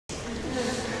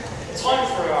it's time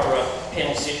for our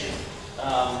panel session,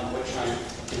 which I'm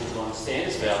beginning to understand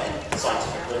is about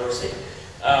scientific literacy.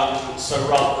 So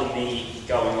rather than me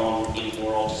going on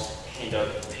anymore, I'll just hand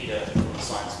over to Peter from the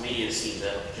Science Media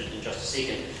Centre in just a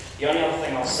second. The only other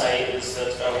thing I'll say is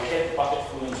that we have a bucket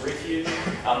for women's refuge.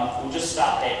 We'll just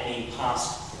start that being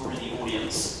passed through the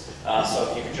audience. So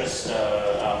if you could just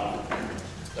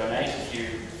donate if you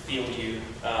feel you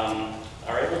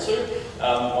are able to,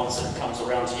 once it comes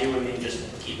around to you, and then just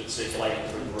keep it circulating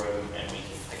through the room and we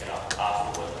can pick it up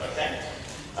afterward, okay?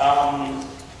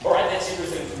 All right, that's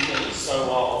everything from me,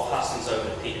 so I'll pass things over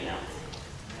to Peter now.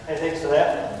 Hey, thanks for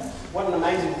that. What an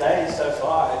amazing day so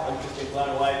far. I've just been blown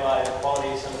away by the quality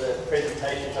of some of the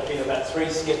presentations. I've been to about 3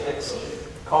 skeptics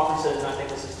conferences, and I think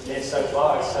this is the best so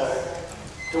far, so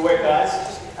good work,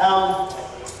 guys.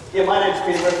 Yeah, my name's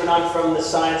Peter Griffin. I'm from the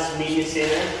Science Media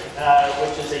Centre,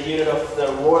 which is a unit of the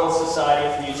Royal Society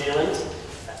of New Zealand.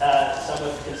 Some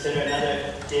would consider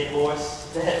another dead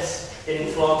horse that's getting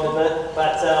flogged a bit,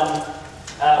 but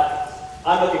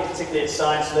I'm looking particularly at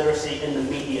science literacy in the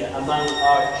media among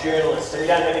our journalists. And we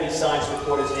don't have any science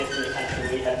reporters left in the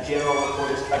country. We have general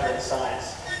reporters covering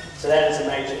science. So that is a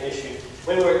major issue.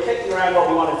 When we were kicking around what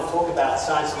we wanted to talk about,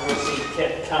 science literacy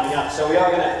kept coming up. So we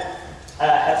are going to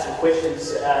have some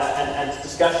questions and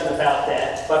discussion about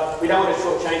that. But we don't want to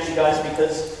shortchange you guys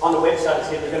because on the website it's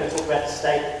here, we're going to talk about the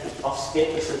state of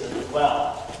skepticism as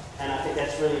well. And I think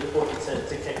that's really important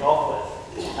to kick off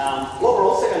with. What we're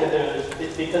also going to do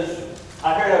is because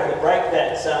I heard over the break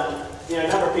that a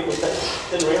number of people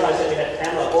didn't realise that we had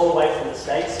Pamela all the way from the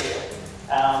States here.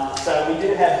 So we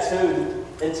do have 2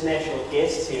 international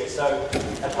guests here. So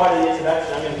as part of the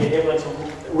introduction, I'm going to get everyone to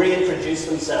reintroduce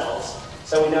themselves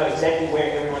so we know exactly where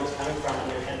everyone's coming from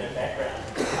and their background.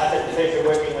 I've had the pleasure of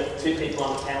working with 2 people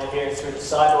on the panel here through the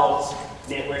Cyblogs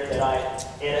network that I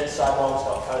edit,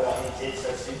 cyblogs.co.nz,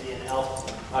 so Susie and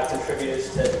Alf are contributors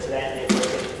to that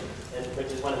network, which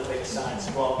is one of the biggest science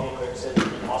blog networks in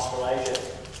Australasia.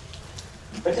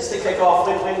 But just to kick off,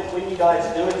 when you guys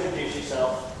do introduce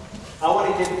yourself, I want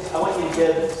you to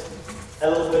give a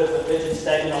little bit of a vision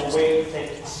statement on where you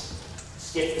think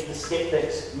the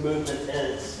skeptics movement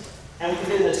is. And we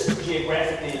can do this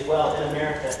geographically as well, in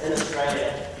America, in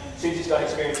Australia. Susie's got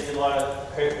experience with a lot of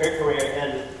her career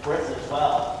in Britain as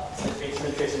well. There's been some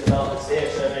interesting developments there,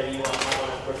 so maybe you might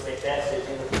want to reflect that,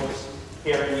 Susie, and of course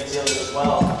here in New Zealand as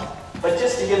well. But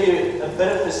just to give you a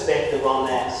bit of perspective on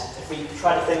that, if we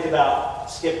try to think about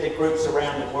skeptic groups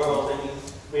around the world, and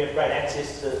we have great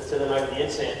access to them over the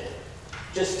internet.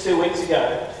 Just 2 weeks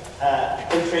ago,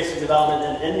 interesting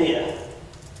development in India.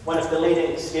 One of the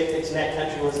leading skeptics in that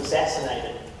country was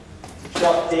assassinated,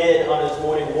 shot dead on his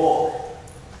morning walk.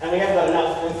 And we haven't got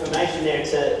enough information there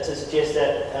to suggest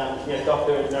that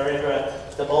Dr. Narendra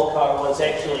Davolkar was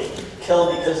actually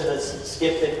killed because of his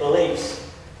skeptic beliefs.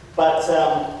 But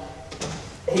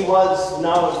he was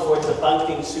known for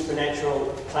debunking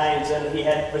supernatural claims, and he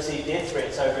had received death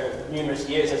threats over numerous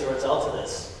years as a result of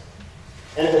this.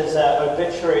 In his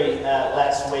obituary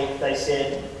last week, they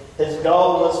said his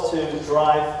goal was to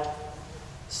drive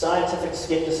scientific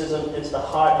skepticism into the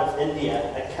heart of India,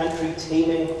 a country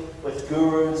teeming with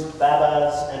gurus,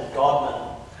 babas, and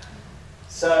godmen.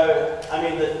 So, I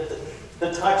mean,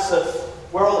 the types of,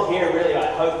 we're all here really, I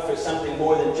hope, for something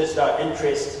more than just our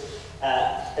interest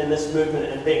in this movement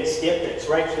and being skeptics.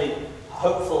 We're actually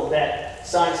hopeful that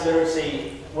science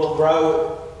literacy will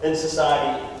grow in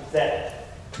society, that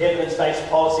evidence-based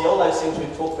policy, all those things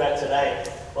we've talked about today,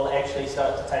 will actually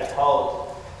start to take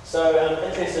hold. So I'm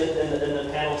interested in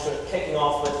the panel sort of kicking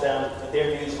off with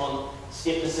their views on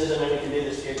skepticism, and we can do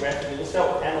this geographically. We'll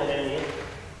start with Pamela down here.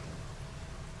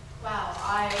 Wow,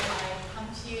 I come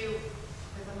to you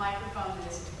with a microphone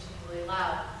that isn't particularly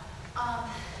loud.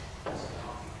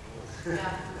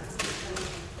 Yeah.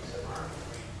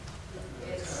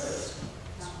 It's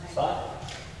not nice. Fine.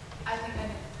 I think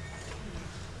I'm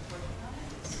working on it.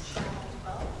 It's channel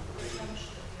 12.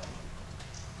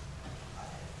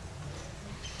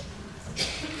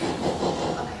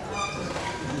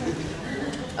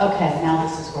 Okay, now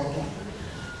this is working.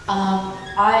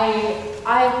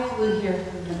 I flew here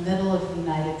from the middle of the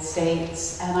United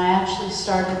States, and I actually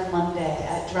started Monday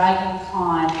at Dragon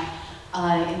Con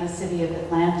in the city of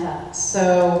Atlanta.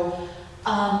 So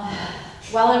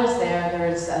while I was there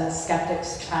was a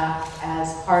skeptics track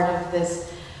as part of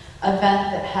this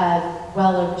event that had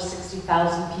well over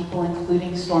 60,000 people,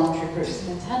 including stormtroopers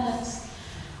in attendance.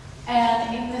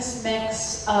 And in this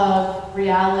mix of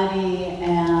reality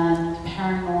and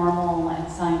paranormal and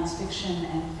science fiction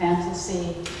and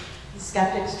fantasy, the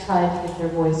skeptics tried to get their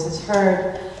voices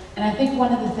heard. And And I think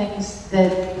one of the things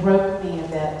that broke me a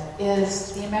bit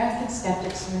is the American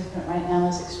skeptics movement right now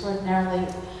is extraordinarily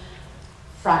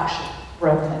fractured,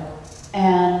 broken.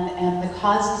 And the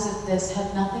causes of this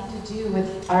have nothing to do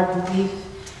with our belief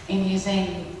in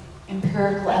using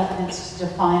empirical evidence to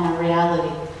define our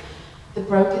reality. The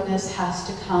brokenness has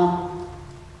to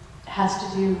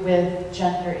do with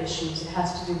gender issues, it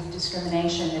has to do with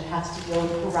discrimination, it has to do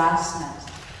with harassment.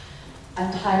 I'm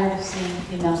tired of seeing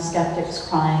female skeptics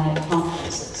crying at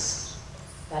conferences.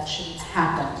 That shouldn't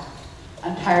happen.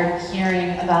 I'm tired of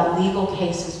hearing about legal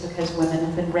cases because women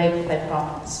have been raped by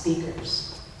prominent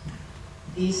speakers.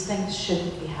 These things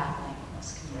shouldn't be happening in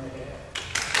this community.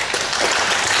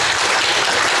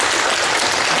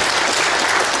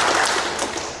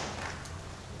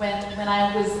 When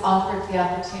I was offered the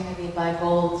opportunity by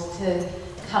Gold to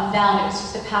come down, it was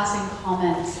just a passing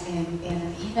comment in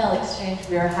an email exchange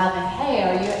we were having. Hey,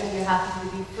 are you happy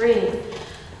to be free?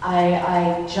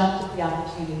 I jumped at the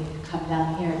opportunity to come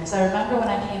down here. Because I remember when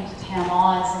I came to TAM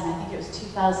Oz, and I think it was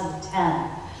 2010,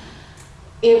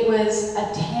 it was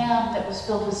a TAM that was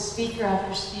filled with speaker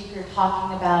after speaker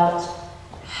talking about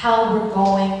how we're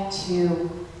going to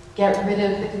get rid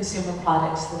of the consumer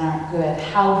products that aren't good,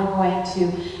 how we're going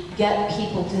to get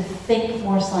people to think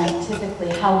more scientifically,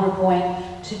 how we're going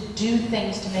to do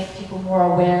things to make people more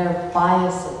aware of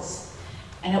biases.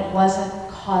 And it wasn't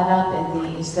caught up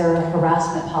in the, is there a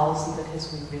harassment policy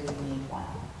because we really need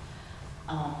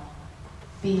one.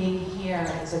 Being here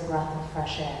is a breath of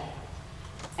fresh air.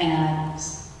 And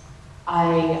I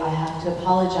have to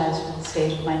apologize for the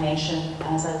state of my nation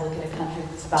as I look at a country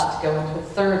that's about to go into a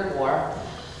third war,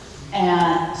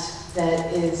 and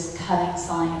that is cutting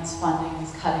science funding,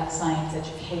 is cutting science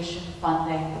education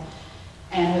funding,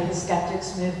 and with the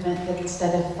skeptics movement that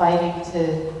instead of fighting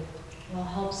to, well,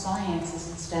 help science is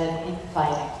instead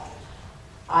infighting.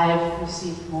 I've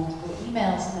received multiple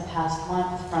emails in the past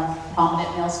month from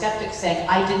prominent male skeptics saying,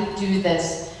 I didn't do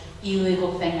this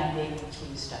illegal thing I'm being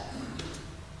accused of.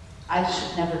 I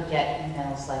should never get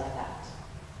emails like that,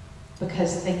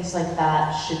 because things like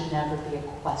that should never be a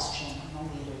question in the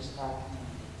leaders of our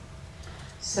community.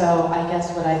 So I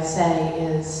guess what I'd say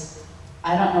is,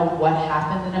 I don't know what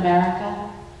happened in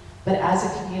America, but as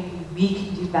a community, we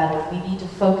can do better. We need to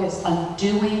focus on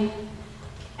doing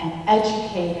and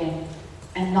educating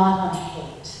and not on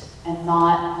hate and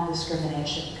not on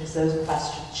discrimination, because those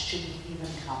questions shouldn't even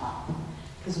come up,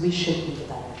 because we should be the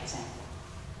better example.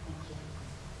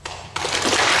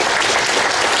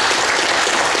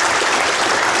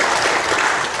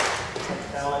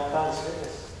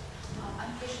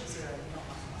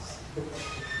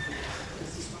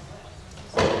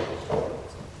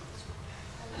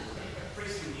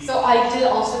 So I did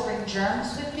also bring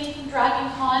germs with me from Dragon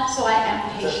Con, so I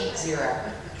am patient zero.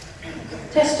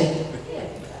 Testing.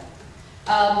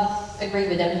 Agree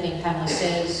with everything Pamela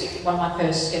says. One of my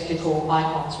first skeptical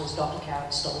icons was Dr. Karen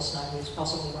Stolzno, who's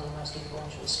possibly one of the most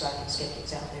influential Australian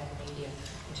skeptics out there in the media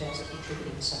in terms of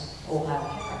contributing, so all hail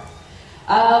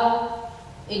Karen.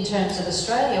 In terms of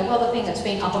Australia, well, the thing that's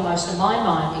been uppermost in my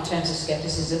mind in terms of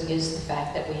skepticism is the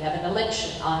fact that we have an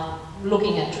election. I'm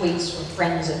looking at tweets from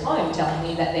friends at home telling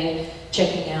me that they're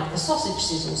checking out the sausage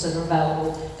sizzles that are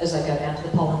available as they go down to the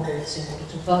polling booths in order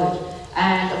to vote.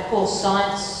 And of course,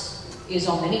 science is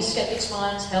on many skeptics'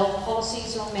 minds, health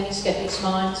policies are on many skeptics'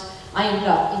 minds. I ended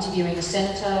up interviewing a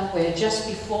senator where just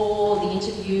before the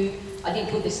interview, I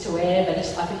didn't put this to air, but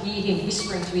I could hear him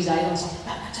whispering to his aides,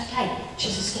 no, it's okay,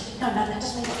 she's a skeptic. No, that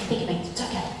doesn't mean what you think it means, it's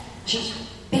okay.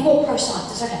 Be more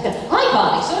pro-science, it's okay. Hi,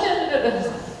 Barney, so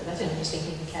that's an interesting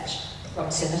thing to catch from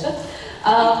a senator.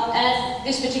 And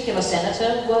this particular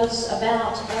senator was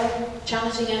about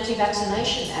challenging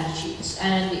anti-vaccination attitudes,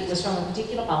 and it was from a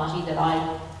particular party that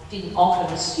I didn't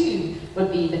often assume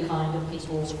would be the kind of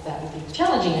people that would be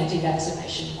challenging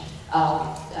anti-vaccination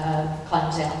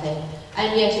claims out there.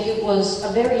 And yet it was a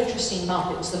very interesting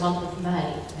month. It was the month of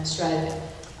May in Australia.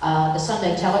 The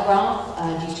Sunday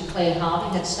Telegraph, due to Claire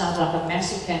Harvey, had started up a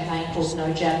massive campaign called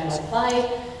No Jab, No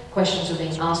Play. Questions were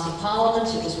being asked in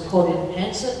Parliament. It was recorded in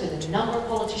Hansard with a number of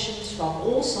politicians from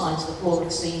all sides of the political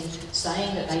scene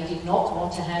saying that they did not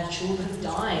want to have children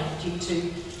dying due to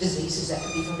diseases that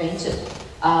could be prevented.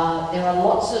 There are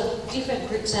lots of different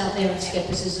groups out there in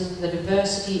skepticism. The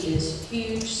diversity is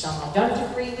huge. Some I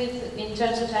don't agree with in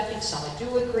terms of tactics, some I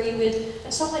do agree with,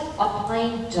 and some I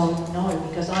plain don't know,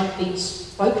 because I've been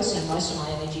focusing most of my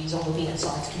energies on looking at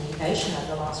science communication over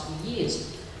the last few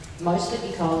years, mostly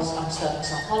because I'm studying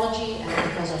psychology and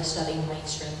because I'm studying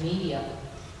mainstream media.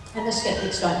 And the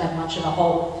skeptics don't have much of a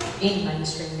hold in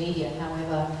mainstream media.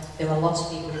 However, there are lots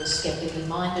of people who are skeptically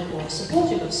minded or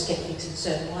supportive of skeptics in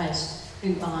certain ways.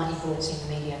 who are influencing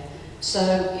the media.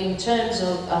 So in terms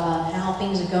of how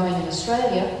things are going in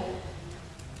Australia,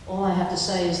 all I have to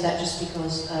say is that just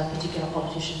because a particular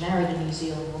politician married a New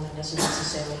Zealand woman doesn't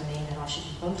necessarily mean that I should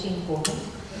be voting for him.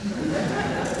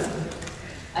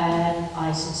 And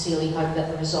I sincerely hope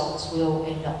that the results will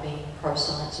end up being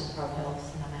pro-science and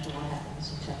pro-health, no matter what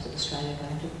happens in terms of Australia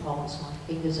going to the polls. My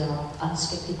fingers are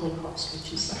unskeptically crossed,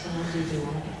 which is something I do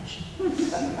on occasion.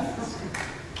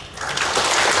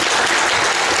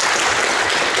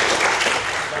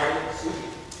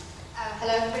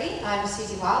 Hello everybody, I'm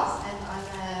Susie Wiles and I'm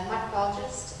a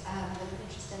microbiologist with an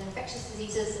interest in infectious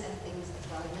diseases and things that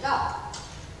grow in the dark.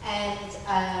 And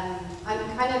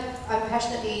I'm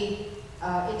passionately, I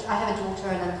have a daughter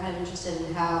and I'm kind of interested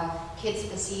in how kids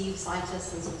perceive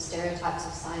scientists and sort of stereotypes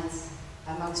of science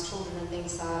amongst children and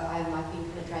things, so I've been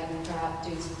kind of dragging her out,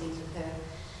 doing some things with her.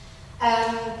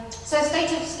 So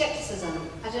State of Skepticism.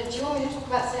 Do you want me to talk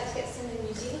about State of Skepticism in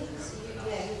New Zealand?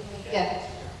 Yeah.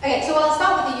 Okay, so I'll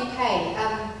start with the UK.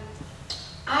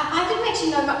 I didn't actually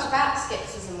know much about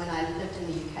skepticism when I lived in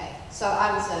the UK. So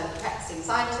I was a practicing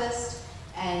scientist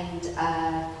and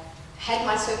had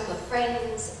my circle of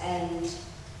friends and,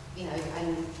 you know,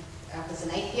 and I was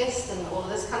an atheist and all of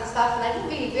this kind of stuff, and I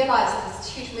didn't really realise there was this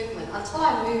huge movement until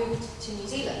I moved to New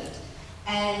Zealand.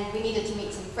 And we needed to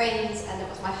meet some friends, and it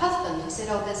was my husband who said,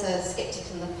 oh, there's a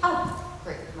Skeptics in the Pub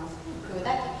group. And I was like, who would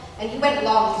that be? And he went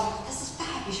along and he said, this is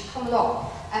fab, you should come along.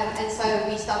 And so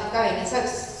we started going, and so it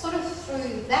was sort of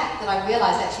through that that I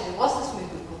realised actually there was this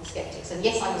movement called the Skeptics, and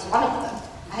yes, I was one of them.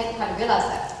 I hadn't kind of realised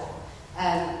that before.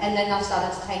 And then I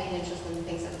started to take an interest in the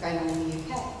things that were going on in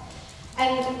the UK.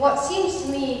 And what seems to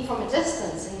me from a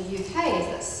distance in the UK is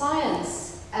that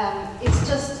science is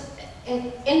just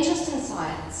an interest in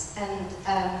science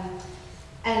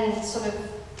and sort of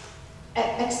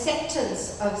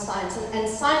acceptance of science and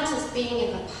scientists being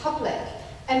in the public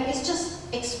is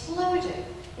just exploding.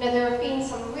 You know, there have been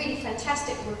some really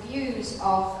fantastic reviews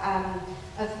of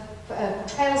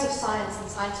portrayals of science and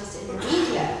scientists in the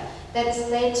media that has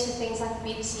led to things like the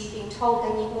BBC being told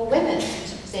they need more women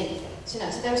to present things. You know,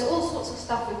 so there's all sorts of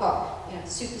stuff. We've got, you know,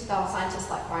 superstar scientists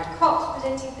like Brian Cox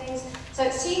presenting things. So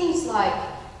it seems like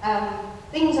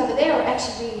things over there are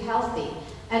actually really healthy.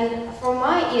 And from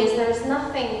my ears, there is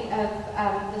nothing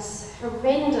of this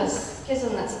horrendous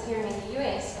schism that's appearing in the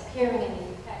US appearing in the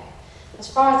UK. As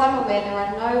far as I'm aware, there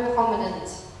are no prominent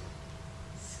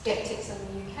skeptics in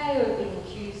the UK who are being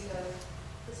accused of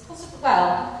this possible.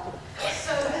 Well,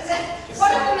 so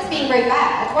one of them is being very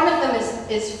bad. One of them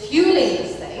is fueling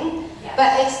this thing, yes.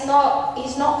 But it's not.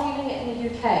 He's not fueling it in the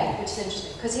UK, which is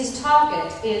interesting because his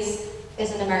target is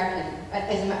an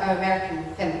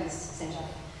American feminist, essentially.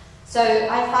 So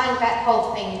I find that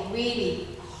whole thing really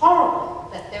horrible,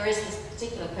 that there is this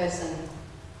particular person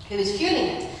who is fueling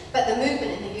it, but the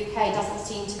movement in the UK doesn't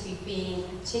seem to be being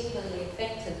particularly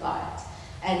affected by it.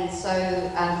 And so,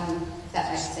 if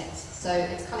that makes sense. So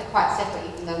it's kind of quite separate,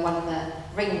 even though one of the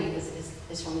ringleaders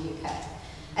is from the UK.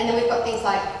 And then we've got things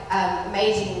like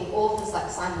amazing authors like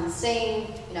Simon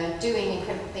Singh, you know, doing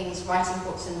incredible things, writing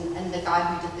books, and the guy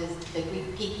who did the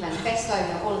Greek Peak Manifesto,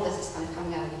 you know, all of this is kind of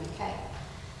coming out of the UK.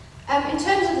 In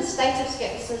terms of the state of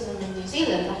skepticism in New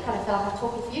Zealand, I kind of feel like I'm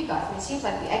talking for you guys. I mean, it seems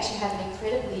like we actually have an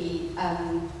incredibly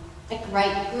a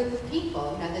great group of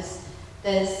people.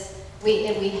 You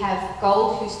know, we have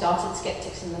Gold, who started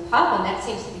Skeptics in the Pub, and that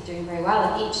seems to be doing very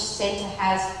well. And each centre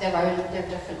has their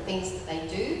different things that they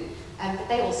do, but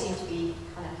they all seem to be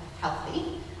kind of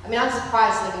healthy. I mean, I'm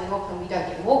surprised living in Auckland we don't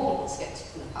get more people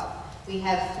Skeptics in the Pub. We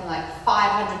have like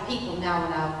 500 people now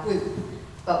in our group,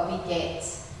 but we get,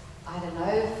 I don't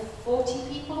know,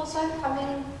 40 people or so come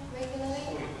in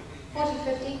regularly, 40,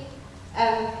 50.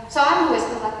 So I'm always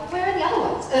kind of like, well, where are the other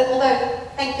ones? Although,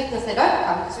 thank goodness they don't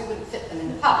come because we wouldn't fit them in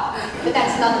the pub. But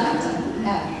that's another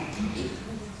matter.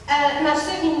 And I've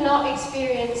certainly not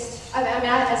experienced,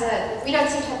 we don't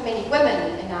seem to have many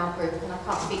women in our group, and I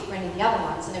can't speak for any of the other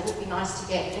ones, and it would be nice to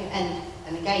get,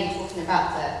 and again, talking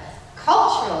about the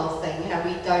cultural thing, you know,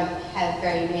 we don't have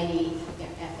very many, you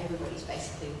know, everybody's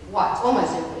basically white,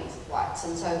 almost everybody's white,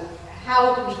 and so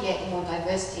how do we get more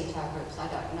diversity into our groups? I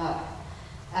don't know.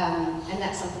 And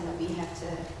that's something that we have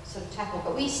to sort of tackle.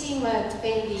 But we seem a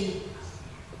fairly,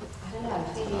 I don't know,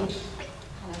 fairly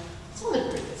kind of solid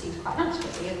group. It seems quite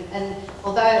nice, really. And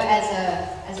although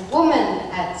as a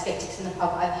woman at Skeptics in the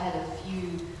Pub, I've had a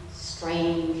few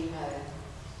strange,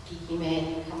 geeky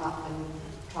men who come up and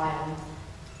try and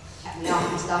chat me up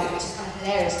and stuff, which is kind of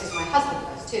hilarious because my husband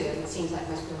goes too, and it seems like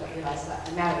most people don't realise that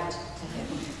I'm married to him.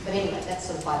 But anyway, that's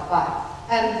sort of by the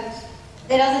by.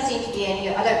 There doesn't seem to be any,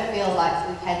 I don't feel like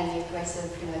we've had any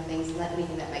aggressive, you know, things, and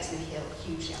anything that makes me feel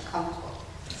hugely uncomfortable.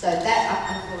 So that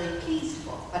I'm fully pleased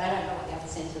for, but I don't know what the other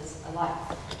centres are like.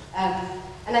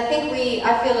 And I think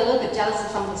I feel a little bit jealous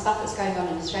of some of the stuff that's going on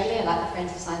in Australia, like the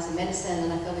Friends of Science and Medicine,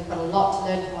 and I feel we've got a lot to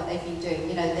learn from what they've been doing.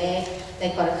 You know,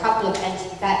 they've got a couple of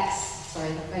anti-vax,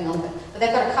 sorry, going on a bit, but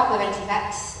they've got a couple of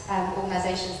anti-vax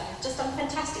organisations that have just done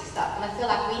fantastic stuff, and I feel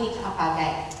like we need to up our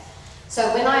game.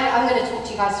 So when I'm going to talk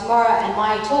to you guys tomorrow, and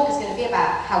my talk is going to be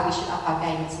about how we should up our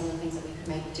game and some of the things that we could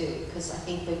maybe do, because I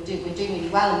think we're doing really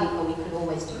well, and we could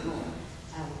always do more.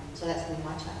 So that's going to be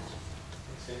my challenge.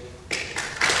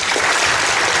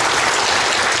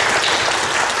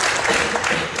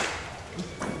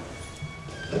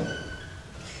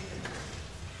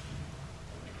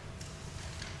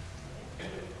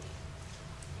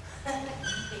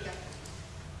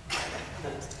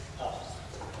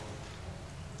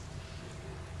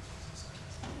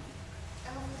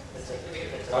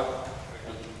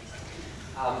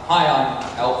 Hi,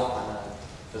 I'm Alf. I'm a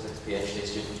physics PhD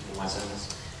student for my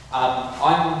sins.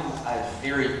 I'm a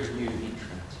very new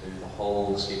entrant to the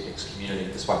whole skeptics community,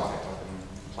 despite the fact I've been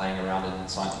playing around in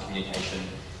science communication and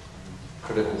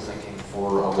critical thinking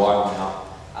for a while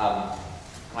now.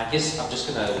 I guess I'm just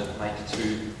going to make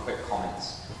two quick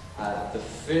comments. The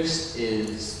first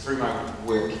is, through my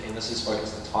work, and this is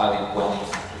focused entirely on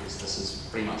Wellington, because this is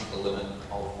pretty much the limit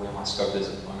of where my scope is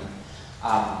at the moment.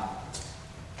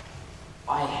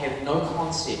 I have no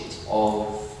concept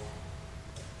of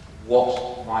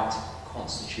what might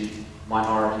constitute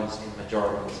minorities and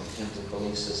majorities in terms of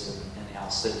belief system in our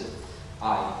city.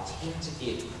 I tend to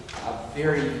get a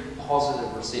very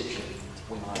positive reception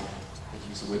when I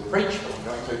use the word preach, but I'm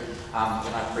going to,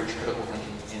 when I preach critical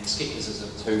thinking and skepticism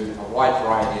to a wide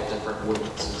variety of different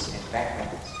audiences and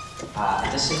backgrounds.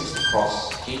 And this seems to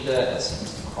cross gender, it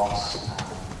seems to cross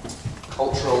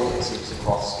cultural, it seems to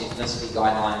cross ethnicity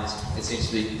guidelines, it seems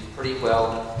to be pretty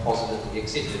well positively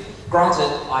accepted. Granted,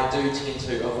 I do tend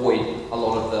to avoid a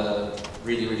lot of the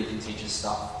really, really contentious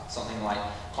stuff. Something like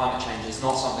climate change is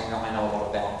not something that I know a lot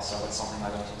about, so it's something I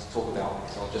don't tend to talk about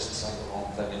because I'll just say the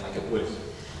wrong thing and make it worse.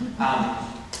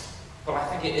 But I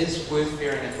think it is worth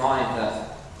bearing in mind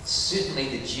that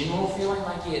certainly the general feeling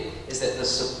I get is that the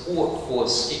support for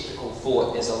skeptical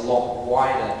thought is a lot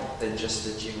wider than just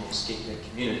the general skeptic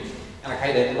community. And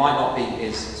okay, they might not be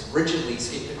as rigidly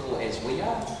skeptical as we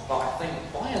are, but I think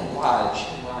by and large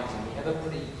in Wellington we have a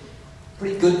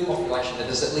pretty good population that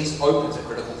is at least open to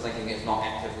critical thinking, if not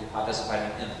actively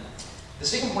participating in it. The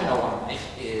second point I want to make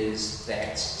is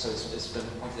that, so it's been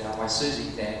pointed out by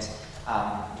Susie, that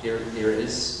there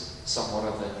is somewhat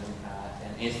of an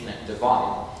ethnic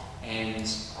divide. And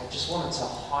I just wanted to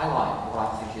highlight what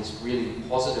I think is really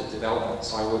positive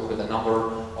developments. I work with a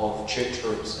number of church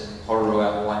groups in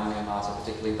Pororua, Wainuiomata,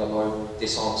 particularly the low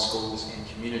decile schools and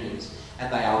communities,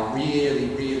 and they are really,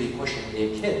 really pushing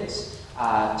their kids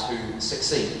to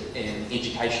succeed in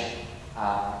education.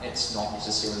 It's not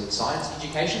necessarily science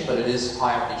education, but it is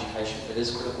higher education, it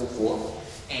is critical thought.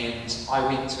 And I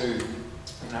went to,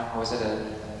 I was at a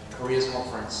careers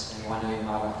conference in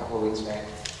Wainuiomata a couple of weeks back,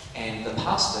 and the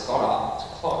pastor got up to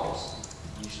close,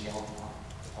 usually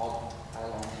odd,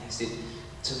 and he said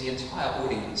to the entire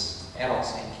audience,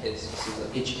 adults and kids, he said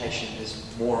that education is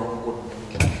more important than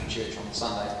you coming to church on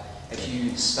Sunday. If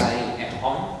you stay at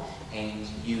home and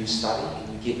you study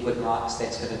and you get good marks,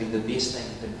 that's going to be the best thing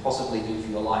you can possibly do for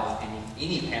your life. And if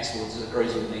any pastor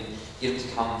disagrees with me, get him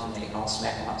to come to me and I'll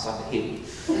smack him upside the head.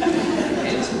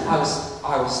 And I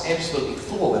was absolutely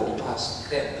floored. I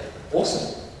was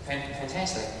awesome,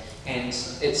 fantastic. And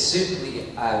it's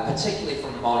certainly, particularly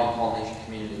from the Māori and Polynesian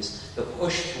communities, the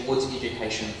push towards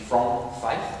education from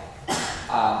faith,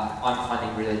 I'm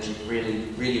finding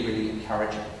really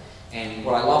encouraging. And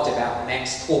what I loved about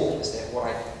Mac's talk is that what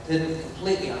I didn't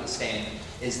completely understand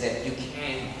is that you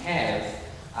can have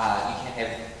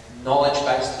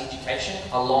knowledge-based education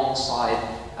alongside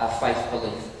faith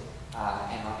belief.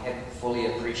 And I hadn't fully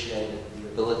appreciated the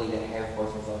ability to have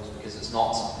both of those because it's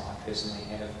not something I personally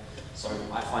have. So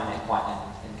I find that quite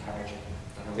encouraging.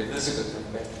 I don't know whether this is a good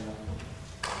thing back to me.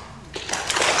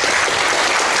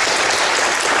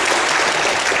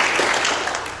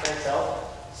 Thanks,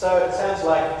 Alf. So it sounds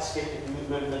like skeptic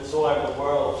movements all over the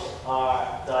world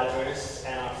are diverse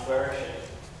and are flourishing.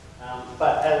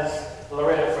 But as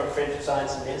Loretta from Friends of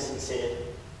Science and Medicine said,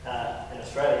 in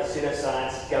Australia,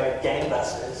 pseudoscience is going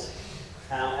gangbusters.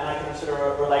 And I can sort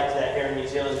of relate to that here in New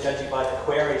Zealand, judging by the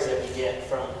queries that we get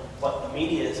from what the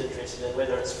media is interested in,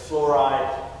 whether it's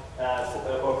fluoride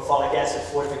or folic acid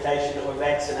fortification or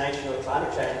vaccination or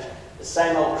climate change. The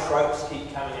same old tropes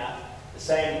keep coming up, the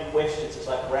same questions. It's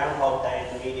like Groundhog Day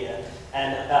in the media.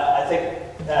 And I think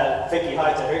Vicky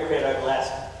Hyde, to her credit, over the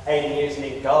last 80 years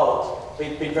in gold,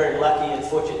 we've been very lucky and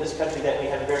fortunate in this country that we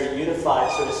have a very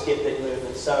unified sort of skeptic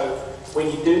movement. So when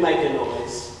you do make a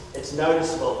noise, it's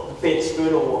noticeable. The Ben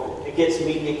Spooner Award, it gets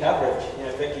media coverage. You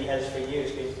know, Vicky has for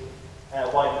years been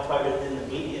widely quoted in the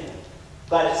media.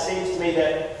 But it seems to me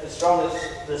that as strong as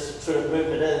this sort of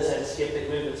movement is, and skeptic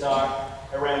movements are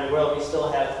around the world, we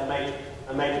still have a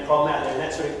major problem out there, and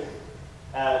that sort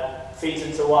of feeds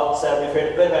into what we've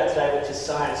heard a bit about today, which is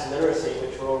science literacy,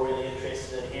 which we're all really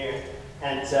interested in here,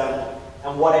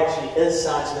 and what actually is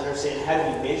science literacy, and how do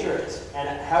we measure it, and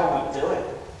how are we doing?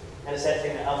 And it's that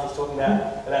thing that Alf was talking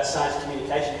about science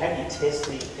communication. How do you test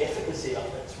the efficacy of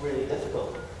it? It's really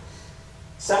difficult.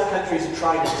 Some countries are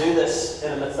trying to do this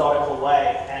in a methodical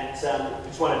way, and I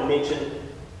just wanted to mention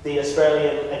the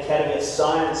Australian Academy of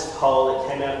Science poll that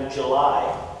came out in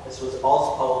July. This was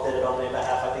Ozpoll did it on their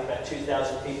behalf. I think about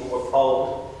 2,000 people were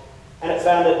polled. And it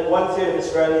found that 1/3 of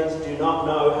Australians do not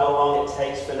know how long it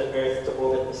takes for the Earth to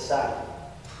orbit the Sun.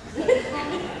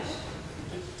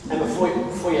 And before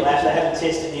you laugh, they haven't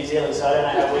tested New Zealand, so I don't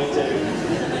know how we do.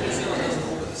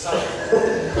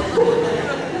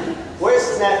 Worse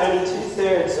than that, only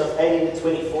 2/3 of 18 to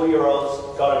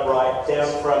 24-year-olds got it right, down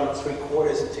from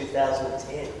 3/4 in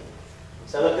 2010.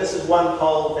 So look, this is one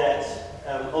poll that,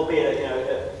 albeit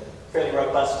a fairly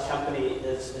robust company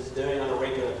is doing on a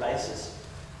regular basis.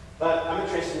 But I'm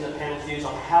interested in the panel's views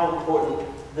on how important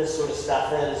this sort of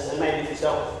stuff is, and maybe if you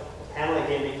start with the panel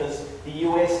again, because the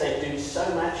US, they do so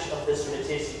much of this sort of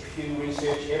testing, Pew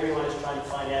research, everyone is trying to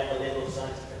find out the level of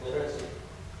scientific literacy.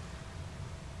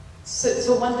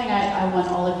 So one thing I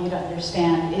want all of you to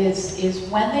understand is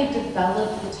when they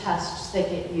develop the tests that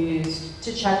get used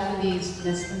to check for these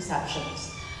misconceptions,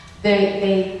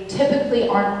 they typically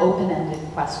aren't open-ended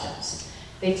questions.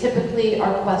 They typically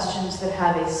are questions that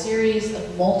have a series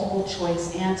of multiple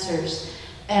choice answers,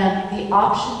 and the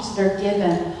options that are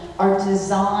given are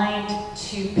designed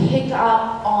to pick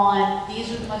up on,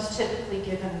 these are the most typically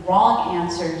given wrong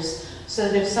answers, so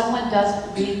that if someone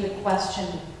doesn't read the question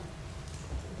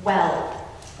well,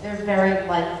 they're very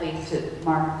likely to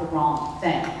mark the wrong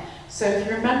thing. So if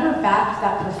you remember back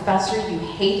that professor you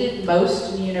hated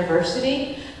most in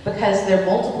university because their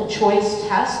multiple choice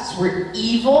tests were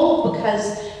evil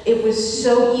because it was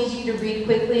so easy to read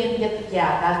quickly and get,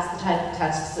 yeah, that's the type of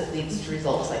tests that leads to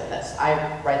results like this. I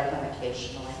write them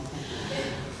occasionally.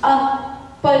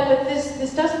 But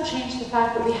this doesn't change the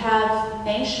fact that we have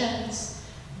nations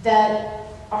that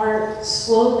are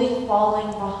slowly falling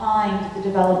behind the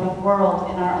developing world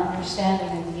in our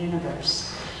understanding of the universe.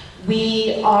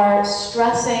 We are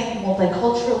stressing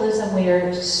multiculturalism, we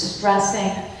are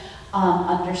stressing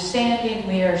understanding,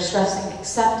 we are stressing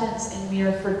acceptance, and we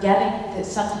are forgetting that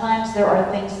sometimes there are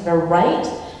things that are right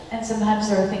and sometimes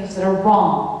there are things that are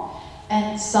wrong.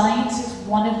 And science is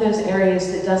one of those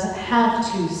areas that doesn't have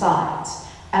two sides.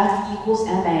 F equals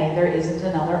MA, there isn't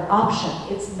another option.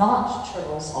 It's not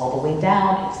turtles all the way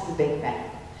down, it's the Big Bang.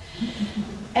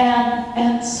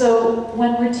 And so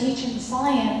when we're teaching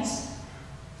science,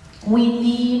 we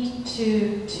need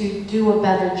to do a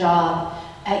better job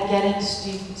at getting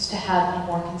students to have a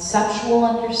more conceptual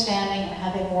understanding and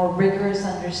have a more rigorous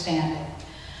understanding.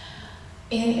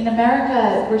 In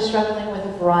America, we're struggling with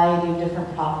a variety of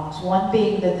different problems. One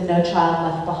being that the No Child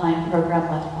Left Behind program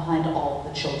left behind all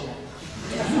the children.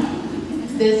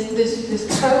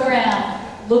 This program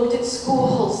looked at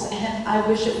schools, and I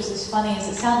wish it was as funny as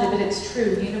it sounded, but it's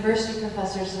true. University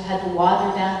professors have had to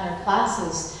water down their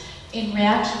classes in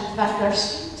reaction to the fact that our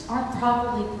students aren't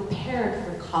properly prepared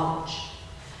for college.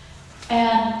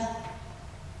 And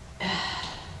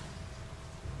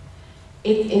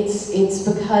it's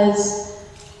because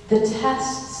the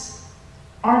tests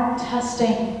aren't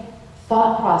testing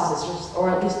thought processes, or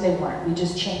at least they weren't. We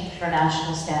just changed our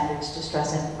national standards to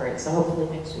stress inquiry, so hopefully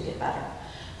things will get better.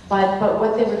 But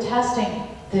what they were testing,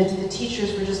 the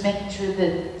teachers were just making sure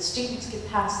that students could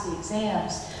pass the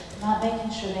exams, not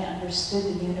making sure they understood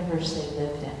the universe they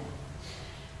lived in.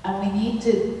 And we need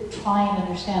to try and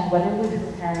understand, what are we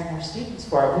preparing our students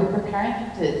for? Are we preparing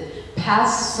them to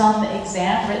pass some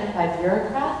exam written by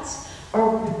bureaucrats, or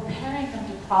are we preparing them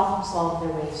to problem solve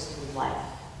their ways through life?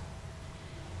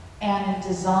 And in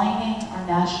designing our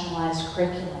nationalized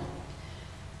curriculum,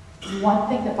 one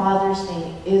thing that bothers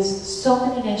me is so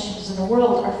many nations in the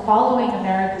world are following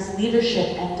America's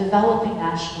leadership and developing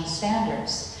national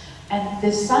standards. And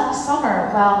this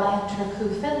summer, while in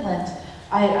Turku, Finland,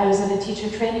 I was at a teacher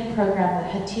training program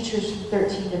that had teachers from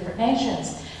 13 different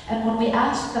nations. And when we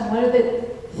asked them, what are the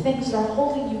things that are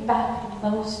holding you back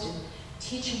the most in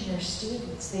teaching your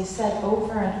students, they said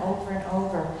over and over and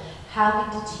over, having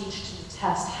to teach to the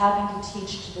test, having to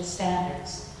teach to the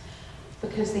standards.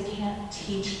 because they can't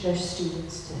teach their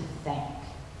students to think.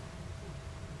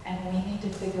 And we need to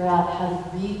figure out how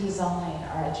to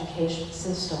redesign our education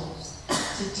systems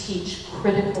to teach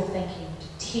critical thinking, to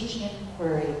teach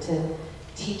inquiry, to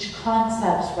teach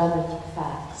concepts rather than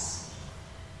facts.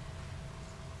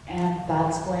 And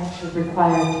that's going to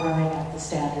require throwing out the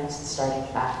standards and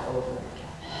starting back over again.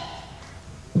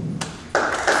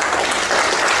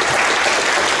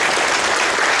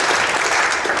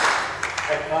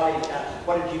 Hey, Carly,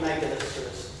 what did you make of this sort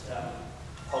of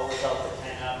poll result that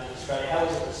came out in Australia? How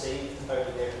was it received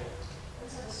over there?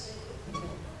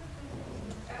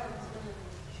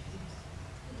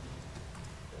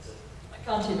 I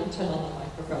can't even turn on the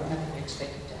microphone, having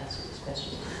expected to answer this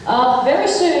question. Very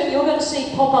soon, you're going to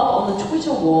see pop up on the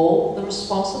Twitter wall the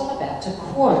response that I'm about to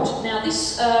quote. Now,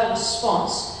 this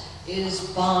response is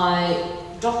by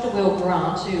Dr. Will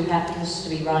Grant, who happens to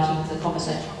be writing the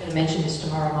conversation. I'm going to mention this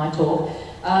tomorrow in my talk,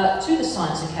 to the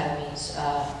Science Academy's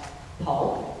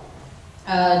poll.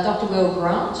 Dr. Will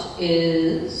Grant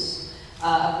is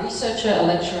a researcher, a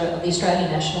lecturer of the Australian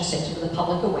National Centre for the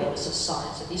Public Awareness of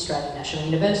Science at the Australian National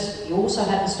University. He also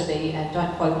happens to be, and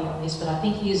don't quote me on this, but I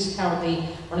think he is currently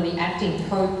one of the acting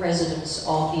co-presidents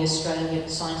of the Australian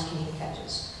Science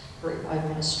Communicators group over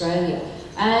in Australia.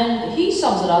 And he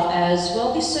sums it up as,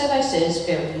 well, this survey says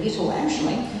very little,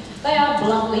 actually. They are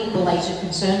bluntly belated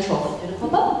concern trolling.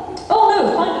 Oh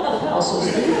no, find another power source.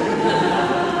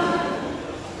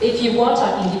 If you want,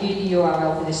 I can give you the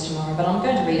URL for this tomorrow, but I'm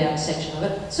going to read out a section of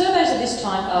it. Surveys of this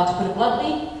type are, to put it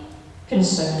bluntly,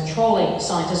 concern trolling.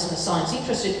 Scientists and the science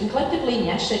interested can collectively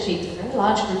gnash their teeth at very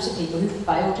large groups of people who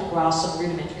fail to grasp some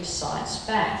rudimentary science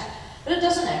fact. But it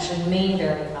doesn't actually mean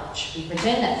very much. We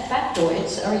pretend that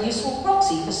factoids are a useful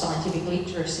proxy for scientific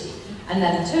literacy, and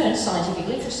that in turn, scientific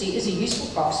literacy is a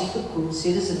useful proxy for good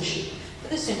citizenship.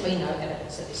 But there's simply no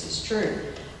evidence that this is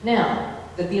true. Now,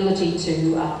 the ability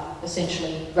to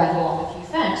essentially rattle off a few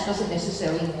facts doesn't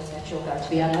necessarily mean that you're going to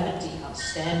be able to have a deep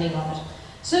understanding of it.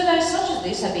 Surveys such as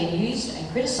this have been used and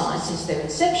criticised since their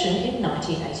inception in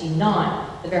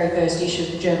 1989. The very first issue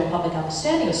of the journal Public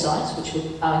Understanding of Science, which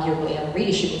would arguably have a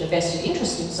readership with a vested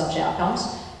interest in such outcomes,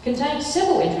 contained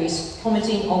several entries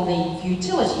commenting on the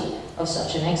futility of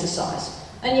such an exercise.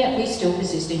 And yet we still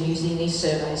persist in using these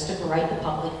surveys to berate the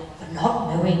public for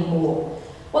not knowing more.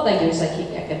 What they do is they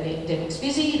keep academics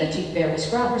busy, they tick various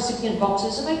grant recipient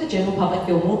boxes, and make the general public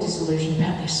feel more disillusioned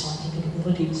about their scientific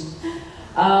abilities.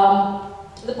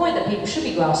 The point that people should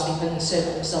be grasping from these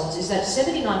survey results is that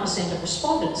 79% of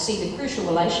respondents see the crucial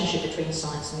relationship between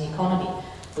science and the economy.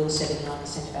 Will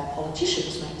 79% of our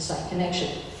politicians make the same connection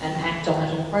and act on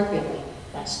it appropriately?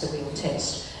 That's the real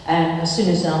test. And as soon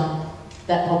as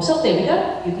that pops up, there we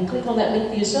go. You can click on that link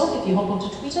for yourself. If you hop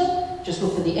onto Twitter, just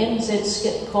look for the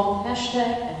NZSkepticon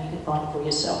hashtag and you can find it for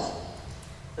yourself.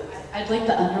 I'd like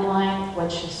to underline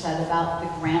what she said about the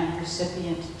grant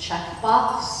recipient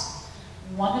checkbox.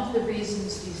 One of the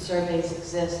reasons these surveys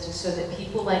exist is so that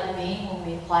people like me, when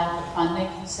we apply for funding,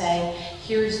 can say,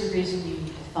 here's the reason you need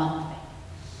to fund me.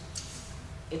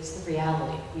 It's the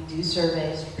reality. We do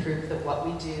surveys to prove that what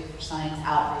we do for science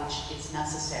outreach is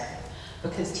necessary.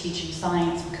 Because teaching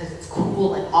science, because it's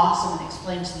cool and awesome and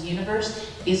explains the universe,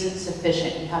 isn't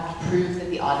sufficient. You have to prove that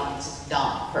the audience is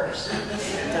dumb first.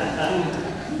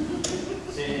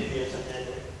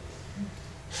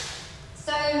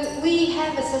 So we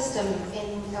have a system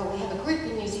we have a group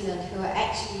in New Zealand who are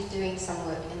actually doing some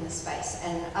work in this space,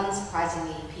 and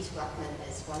unsurprisingly, Peter Gluckman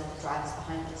is one of the drivers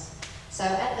behind this. So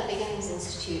at the Liggins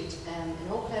Institute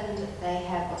in Auckland, they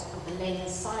have what's called the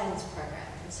Lens Science Program.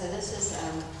 And so this is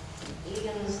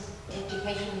Liggins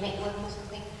Education Network or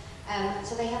something.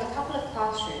 So they have a couple of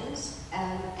classrooms,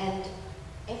 and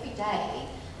every day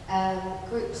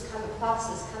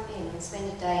classes come in and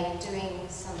spend a day doing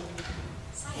some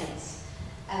science.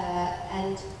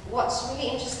 And what's really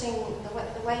interesting,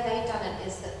 the way they've done it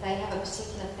is that they have a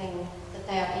particular thing that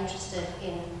they are interested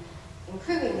in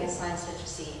improving their science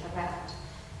literacy around.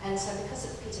 And so because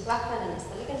it's Peter Gluckman and it's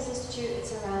the Liggins Institute,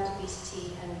 it's around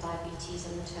obesity and diabetes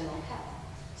and maternal health.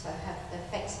 So have the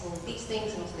effects of all of these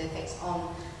things and also the effects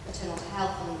on maternal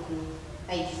health and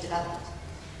baby's development.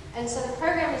 And so the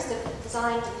program is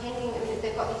designed depending,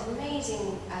 they've got these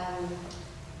amazing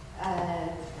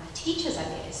teachers, I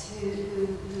guess, who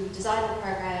design the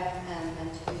program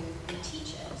and who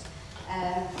teach it.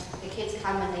 The kids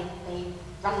come and they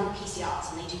run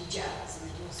PCRs and they do gels and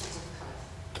they do all sorts of kind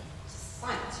of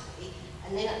science, really.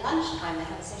 And then at lunchtime they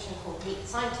have a session called Meet the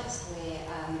Scientist, where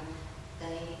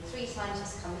three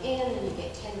scientists come in and you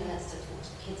get 10 minutes to talk to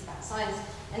the kids about science.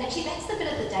 And actually that's the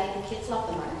bit of the day the kids love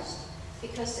the most.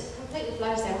 because it completely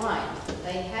blows their mind.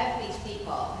 They have these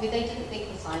people who they didn't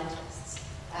think were scientists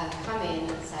come in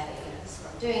and say, this is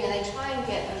what I'm doing, and they try and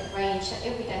get a range.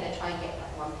 Every day they try and get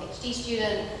like one PhD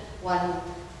student, one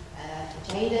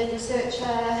jaded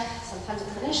researcher, sometimes a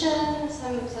clinician,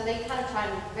 so they kind of try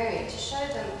and vary it to show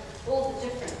them all the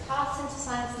different paths into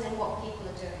science and then what people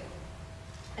are doing.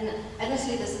 And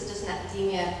admittedly, this is just an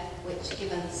academia, which,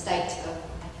 given the state of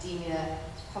academia,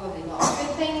 is probably not a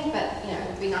good thing, but it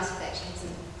would be nice if they actually had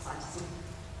some scientists in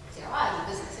CRI and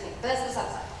business, but that's the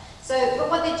subside. So, but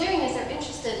what they're doing is they're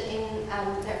interested in,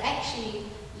 they're actually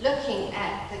looking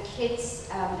at the kids,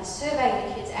 they're surveying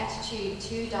the kids' attitude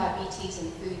to diabetes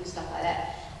and food and stuff like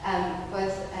that.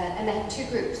 And they have two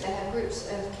groups. They have groups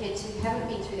of kids who haven't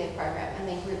been through their program, and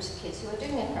then groups of kids who are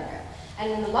doing their program.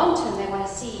 And in the long term, they want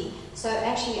to see, so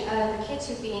actually the kids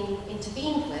who've been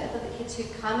intervened with are the kids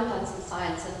who've come and done some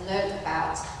science and learned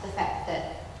about the fact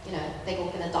that, they're all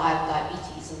going to die of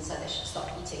diabetes and so they should stop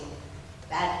eating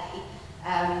badly.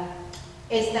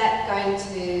 Is that going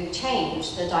to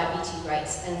change the diabetes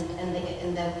rates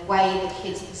and the way the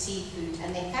kids perceive food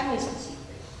and their families perceive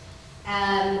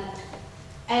food?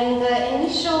 And the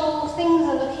initial things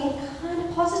are looking kind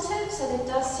of positive, so there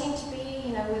does seem to be,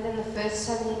 within the first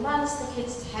so many months, the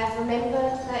kids have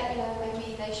remembered that,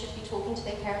 maybe they should be talking to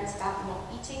their parents about not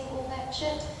eating all that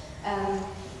shit.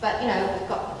 But, we've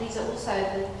got, these are also,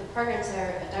 the programs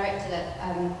are directed at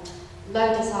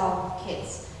low decile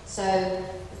kids. So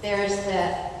there is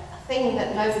the thing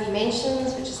that nobody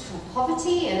mentions, which is kind of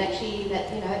poverty, and actually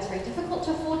that, it's very difficult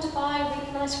to afford to buy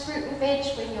really nice fruit and veg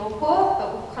when you're poor,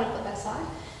 but we'll kind of put that aside.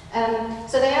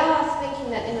 So they are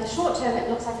thinking that in the short term, it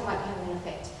looks like it might be having an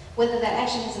effect. Whether that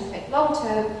actually has an effect long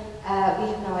term, we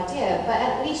have no idea, but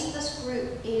at least this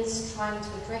group is trying to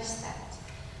address that.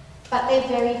 But they're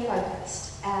very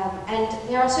focused. And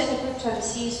there are certainly groups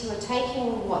overseas who are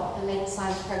taking what the Lens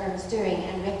Science program is doing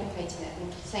and replicating it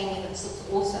and saying, yeah, this looks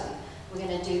awesome, we're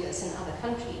going to do this in other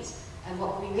countries. And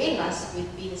what would be really nice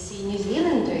would be to see New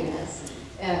Zealand doing this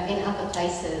in other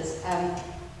places.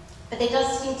 But there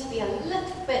does seem to be a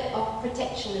little bit of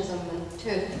protectionism and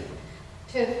turf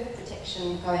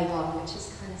protection going on, which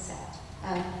is kind of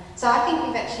sad. So I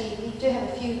think we do have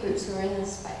a few groups who are in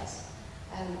this space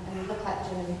and look like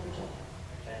doing a really good job.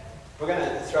 Okay. We're going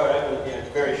to throw it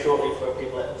open very shortly for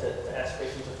people to ask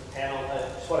questions of the panel. I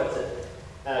just wanted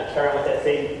to carry on with that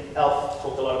theme. Alf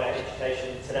talked a lot about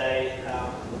education today.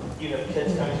 You have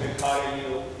kids coming through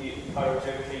Kaido, Kaido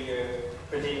Observatory, you're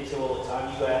presenting to all the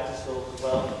time. You go out to schools as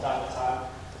well from time to time.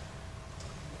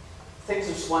 Things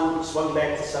have swung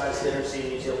back to science literacy in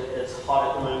New Zealand. It's hot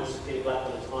at the moment, so Peter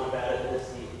Blackman is on about it. It is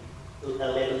the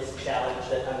 11th challenge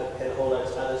that underpins all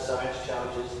those other science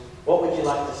challenges. What would you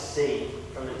like to see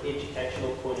from an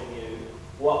educational point of view?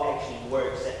 What actually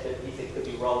works that you think could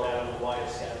be rolled out on a wider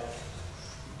scale?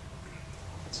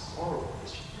 It's a horrible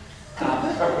question.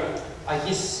 I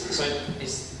guess, so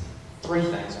there's three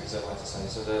things I'd like to say.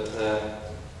 So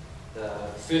the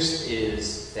first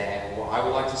is that what I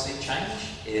would like to see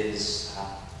change is,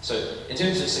 so in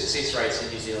terms of success rates in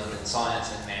New Zealand in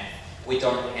science and math, we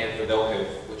don't have the bell curve,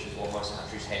 which is what most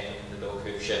countries have when the bell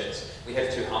curve shifts. We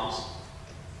have two humps.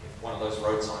 You have one of those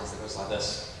road signs that goes like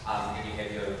this, and you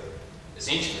have your,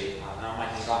 essentially, and I'm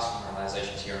making glass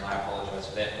generalizations here and I apologise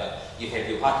for that, but you have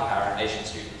your Pākehā and Asian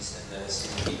students in the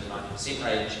 70 to 90%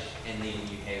 range, and then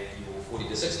you have your 40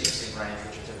 to 60% range,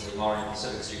 which are typically Maori and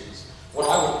Pacific students. What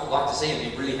I would like to see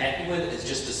and be really happy with is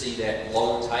just to see that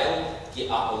low tail get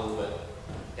up a little bit.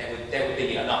 That would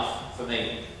be enough for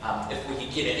me. If we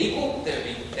could get it equal, that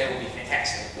would be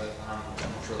fantastic. But I'm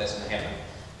not sure that's going to happen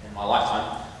in my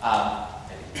lifetime.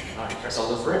 Perhaps I'll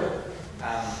live forever.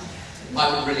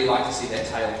 I would really like to see that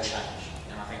tail change,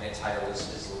 and I think that tail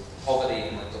is poverty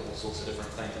and linked to all sorts of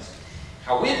different things.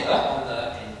 However,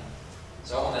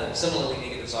 on the similarly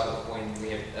negative side of the coin, we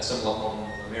have a similar problem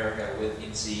in America with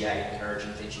NCEA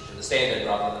encouraging teaching to the standard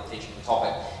rather than teaching the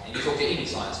topic. And you talk to any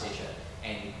science teacher,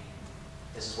 and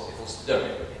this is what they're forced to do.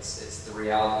 It's the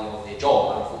reality of their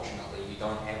job. Unfortunately, you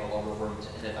don't have a lot of room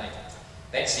to innovate.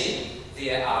 That said,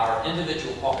 there are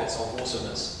individual pockets of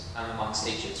awesomeness amongst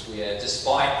teachers where,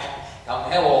 despite how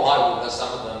high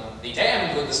some of them be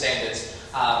damned with the standards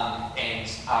and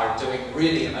are doing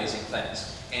really amazing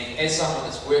things. And as someone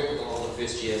that's worked with a lot of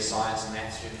first-year science and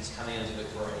math students coming into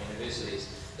Victoria universities,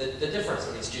 the difference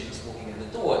in these students walking in the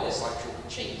door is like chalk and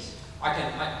cheese. I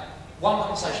can make one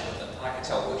conversation with them and I can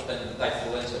tell which bin they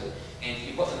fall into. And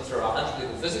you put them through a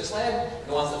 100-level physics lab,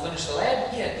 the ones that finish the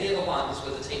lab, yeah, they're the ones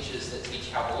with the teachers that teach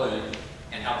how to learn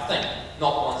and how to think,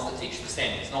 not the ones that teach the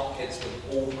standards, not kids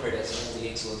with all the credits and all the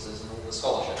excellences and all the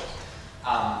scholarships.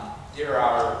 There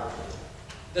are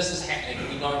this is happening,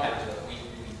 we know how to do it, we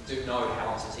do know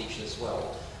how to teach this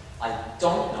well. I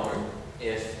don't know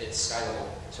if it's scalable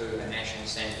to a national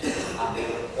standard.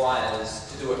 It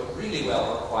requires, to do it really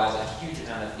well, it requires a huge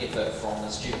amount of effort from the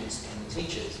students and the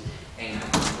teachers. And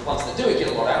the ones that do it get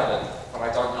a lot out of it, but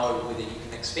I don't know whether you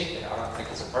can expect it. I don't think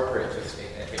it's appropriate to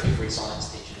expect that for every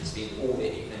science teacher to spend all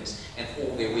their evenings and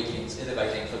all their weekends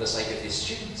innovating for the sake of their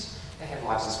students. They have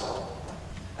lives as well.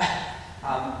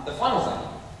 The final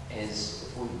thing is,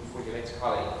 before we get back to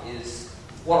Kylie, is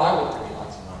what I would really like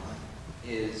to know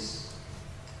is,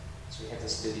 so we have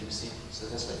this 30%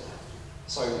 statistic.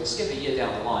 So skip a year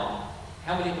down the line,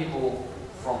 how many people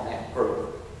from that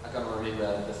group are going to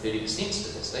remember the 30%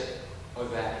 statistic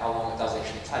over how long it does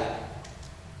actually take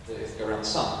the Earth to go around the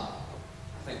Sun?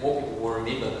 I think more people will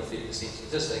remember the 30%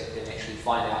 statistic than actually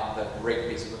find out the correct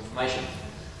piece of information.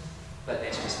 But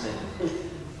that's just me.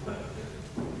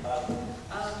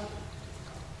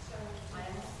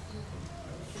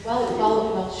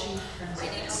 Well, she I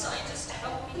need a scientist to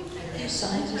help me. you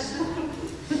scientists.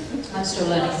 I'm still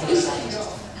learning to be a scientist.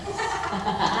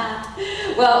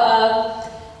 Well,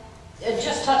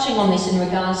 just touching on this in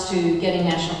regards to getting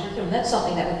national curriculum, that's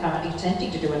something that we're currently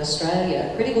attempting to do in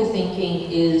Australia. Critical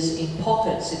thinking is in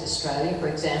pockets in Australia. For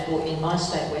example, in my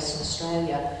state, Western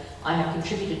Australia, I have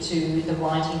contributed to the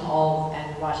writing of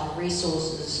and writing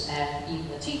resources and even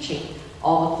the teaching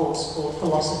of a course called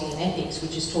Philosophy and Ethics,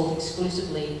 which is taught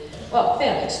exclusively, well,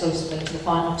 fairly exclusively to the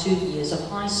final 2 years of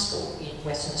high school in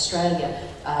Western Australia.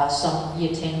 Some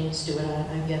year 10s do it, I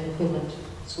don't know if you have the equivalent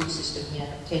school system here,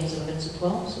 10s, 11s and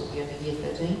 12s, or you have a year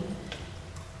 13?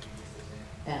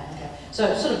 Yeah, okay.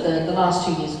 So sort of the last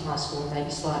 2 years of high school, maybe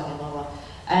slightly lower.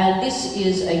 And this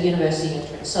is a university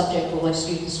entrance subject, although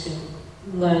students can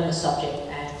learn the subject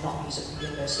and not use it for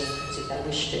university entrance if they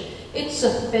wish to. It's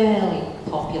a fairly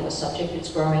popular subject,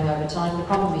 it's growing over time. The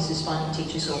problem is finding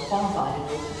teachers who are qualified in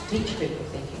order to teach critical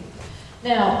thinking.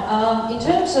 Now, in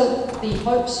terms of the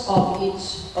hopes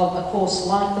of a course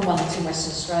like the one that's in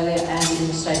Western Australia and in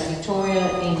the state of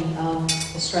Victoria, in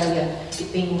Australia,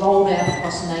 it being rolled out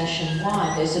across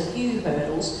nationwide, there's a few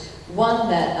hurdles. One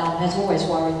that has always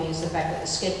worried me is the fact that the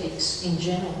skeptics in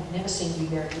general never seem to be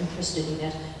very interested in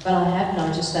it, but I have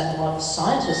noticed that a lot of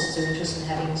scientists are interested in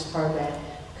having this program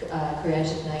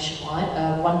created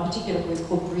nationwide. One particular group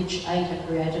called Bridge 8 have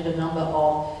created a number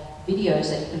of videos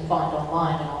that you can find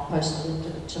online, and I'll post a link to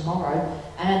them tomorrow,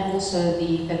 and also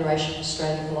the Federation of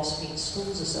Australian Philosophy in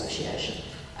Schools Association.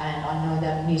 And I know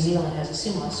that New Zealand has a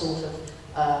similar sort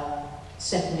of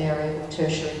secondary or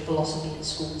tertiary philosophy in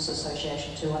schools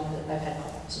association too, and they've had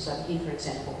conferences over here, for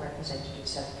example,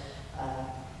 representatives have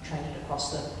training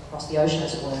across the ocean,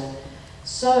 as it were.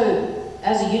 So,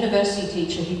 as a university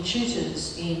teacher who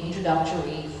tutors in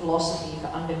introductory philosophy for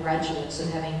undergraduates and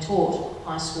having taught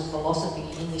high school philosophy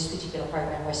in this particular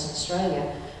program in Western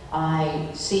Australia, I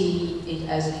see it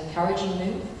as an encouraging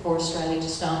move for Australia to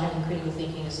start having critical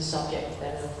thinking as a subject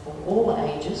for all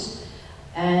ages.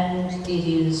 And it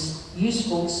is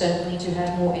useful, certainly, to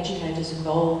have more educators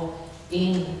involved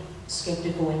in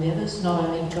skeptical endeavours, not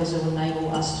only because it will enable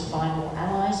us to find more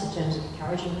allies in terms of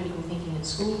encouraging critical thinking in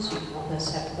schools, who help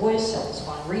us have a voice, help us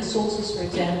find resources, for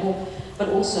example, but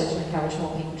also to encourage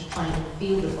more people to train in the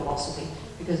field of philosophy,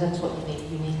 because that's what you need.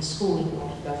 You need the schooling in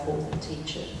order to go forth and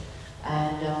teach it.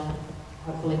 And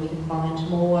hopefully we can find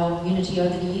more unity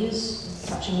over the years,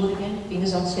 touching wood again,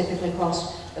 fingers unskeptically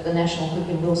crossed, that the national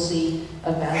curriculum will see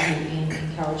a value in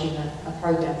encouraging a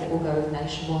program that will go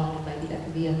nationwide, and maybe that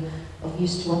can be of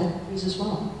use to other countries as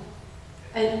well.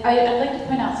 I'd like to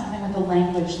point out something with the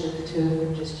language that the two of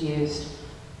them just used.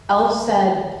 Elle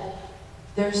said,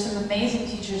 there's some amazing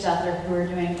teachers out there who are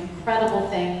doing incredible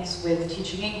things with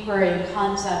teaching inquiry and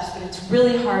concepts, but it's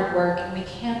really hard work, and we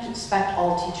can't expect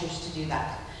all teachers to do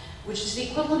that. Which is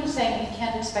the equivalent of saying we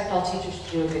can't expect all teachers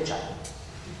to do a good job.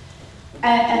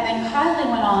 And then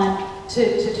Kylie went on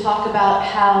to talk about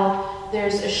how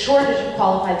there's a shortage of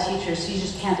qualified teachers, so you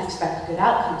just can't expect good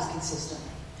outcomes consistently.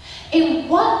 In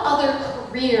what other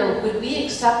career would we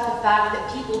accept the fact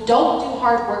that people don't do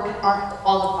hard work and aren't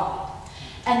qualified?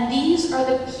 And these are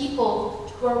the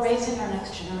people who are raising our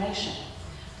next generation.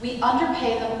 We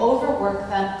underpay them, overwork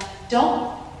them,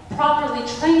 don't properly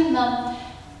train them,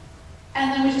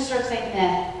 and then we just start saying,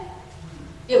 nah.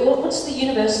 Yeah, what's the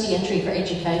university entry for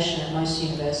education at most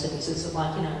universities? Is it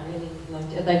like, really,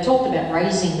 like, they've talked about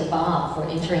raising the bar for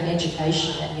entering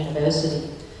education at university.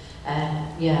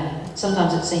 And yeah,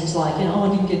 sometimes it seems like, I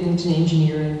didn't get into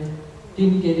engineering,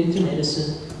 didn't get into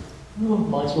medicine. Oh,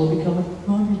 might as well become a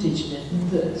primary teacher then.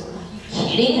 Are you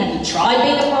kidding? Have you tried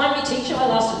being a primary teacher? I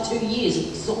lasted 2 years. It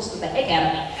exhausted the heck out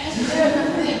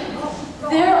of me.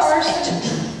 There are such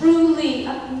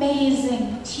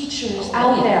amazing teachers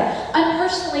out there. I'm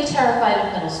personally terrified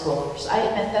of middle schoolers, I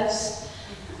admit this.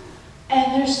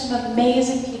 And there's some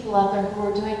amazing people out there who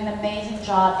are doing an amazing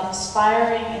job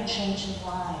inspiring and changing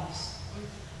lives.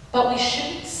 But we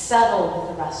shouldn't settle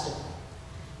with the rest of them.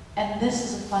 And this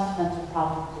is a fundamental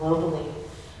problem globally,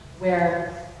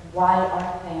 where why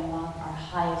aren't they among our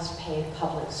highest paid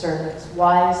public servants?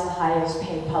 Why is the highest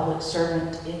paid public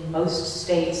servant in most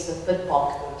states the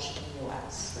football coach in the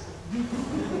US?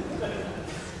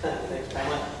 Thanks,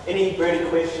 Pamela. Any burning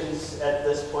questions at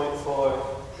this point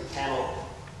for the panel?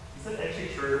 Is it actually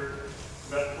true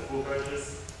about football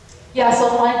coaches? Yes,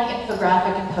 I'll find the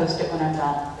infographic and post it when I'm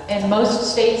done. In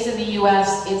most states in the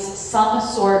US, it's some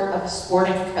sort of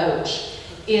sporting coach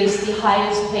is the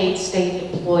highest paid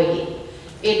state employee.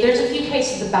 There's a few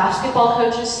cases of basketball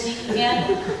coaches sneaking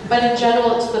in, but in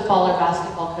general it's football or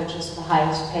basketball coaches are the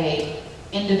highest paid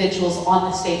individuals on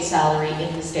the state salary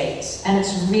in the states. And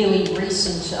it's really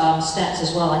recent stats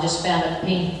as well. I just found it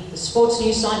in the sports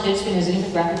news site. Deadspin has an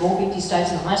infographic of all 50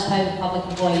 states and the highest paid public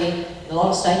employee. In a lot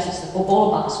of states, it's the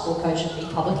football or basketball coach at the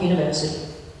public university.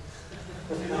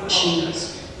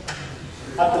 Cheese.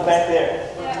 Up the back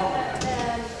there.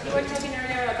 Yeah, you were talking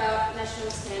earlier about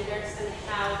national standards and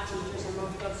how teachers are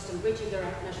more focused on reaching their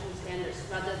national standards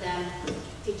rather than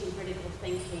teaching critical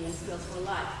thinking and skills for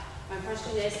life. My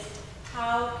question is,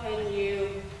 how can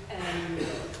you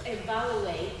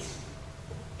evaluate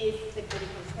if the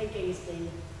critical thinking is being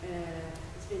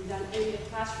done in the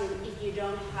classroom if you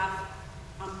don't have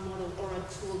a model or a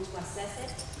tool to assess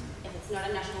it? If it's not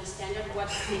a national standard,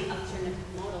 what's the alternative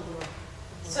model?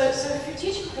 So if you're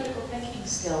teaching critical thinking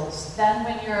skills, then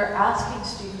when you're asking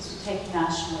students to take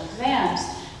national exams,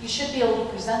 you should be able to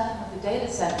present them with a data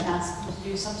set and ask them to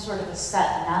do some sort of a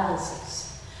set analysis.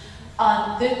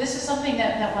 This is something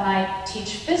that when I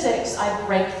teach physics, I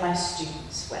break my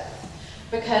students with.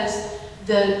 Because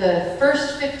the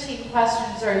first 15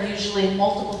 questions are usually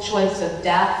multiple choice of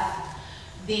depth.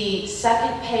 The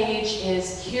second page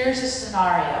is, here's a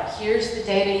scenario, here's the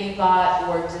data you got,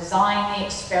 or design the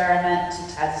experiment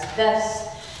to test this.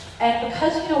 And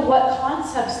because you know what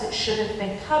concepts that should have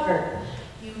been covered,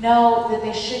 you know that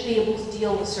they should be able to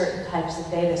deal with certain types of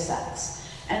data sets.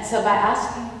 And so by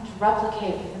asking them to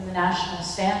replicate within the national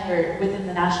standard, within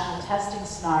the national testing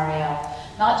scenario,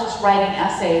 not just writing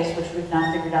essays, which we've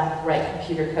now figured out the right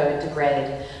computer code to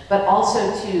grade, but also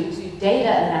to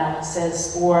data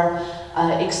analysis or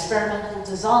experimental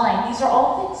design. These are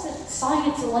all things that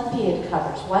Science Olympiad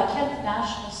covers. Why can't the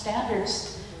national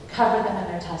standards cover them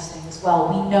in their testing as well?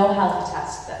 We know how to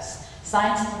test this.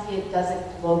 Science Olympiad does it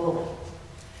globally.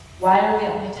 Why are we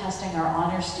only testing our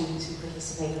honor students who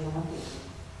participate in Olympiad?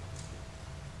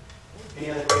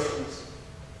 Any other questions?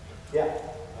 Yeah.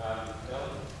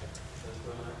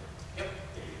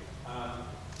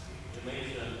 You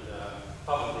mentioned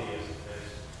poverty as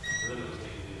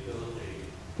limiting the ability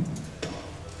on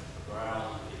the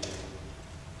ground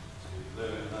to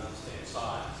learn and understand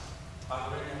science. Are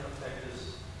there any other factors?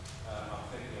 I'm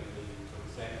thinking of for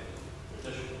example, the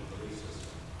traditional belief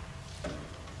system.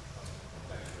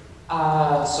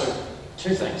 So,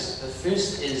 two things. The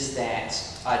first is that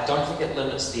I don't think it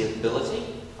limits the ability.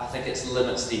 I think it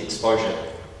limits the exposure.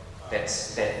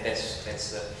 That's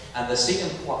and the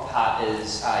second part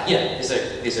is,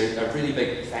 there's a really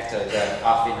big factor that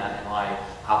Arfina and I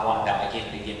harp on about again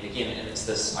and again and again, and it's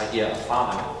this idea of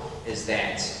farming, is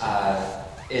that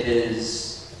it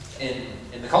is in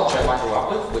the culture I grew up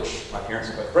with, which my parents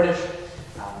are both British,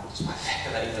 despite the fact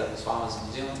that they ended up as farmers in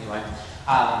New Zealand anyway,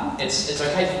 it's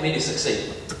okay for me to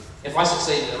succeed. If I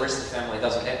succeed and the rest of the family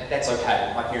doesn't, that's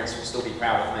okay. My parents will still be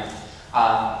proud of me.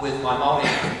 With my Māori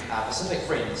Pacific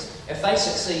friends, if they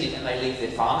succeed and they leave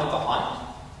their whānau behind,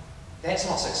 that's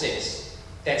not success.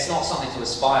 That's not something to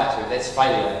aspire to, that's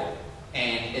failure.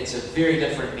 And it's a very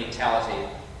different mentality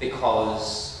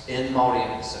because in Māori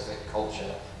and Pacific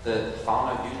culture, the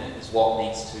whānau unit is what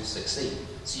needs to succeed.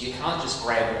 So you can't just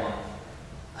grab one,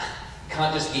 you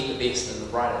can't just get the best and the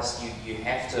brightest. You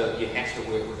have to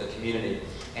work with the community.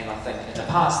 And I think in the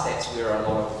past that's where a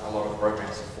lot of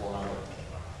programs have fallen over.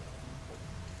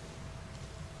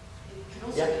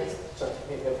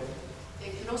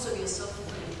 It can also be a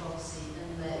self-fulfilling prophecy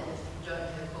in that if you don't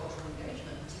have cultural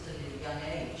engagement, particularly at a young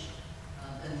age,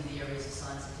 in the areas of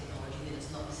science and technology, then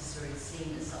it's not necessarily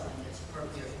seen as something that's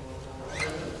appropriate or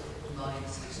relevant for Māori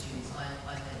Pacific students.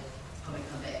 I've had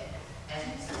come back,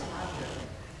 and it's hard to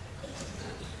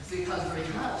it becomes very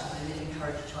hard to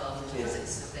encourage a child in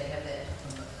physics if they have that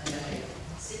from a young age.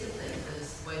 Second thing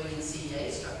is the way the NCEA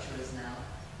structure is now,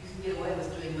 you can get away with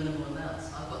doing minimal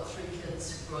amounts. I've got 3 kids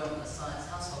who grow up in a science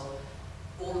household.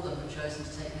 All of them have chosen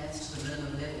to take maths to the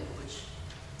minimum level,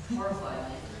 horrified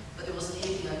me. But there wasn't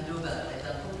anything I could do about it. They'd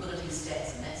done probability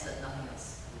stats and that's it, nothing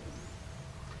else.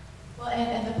 Well,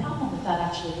 and the problem with that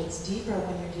actually gets deeper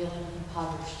when you're dealing with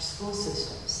impoverished school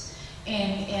systems.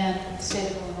 In the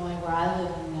state of Illinois, where I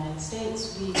live in the United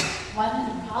States, we run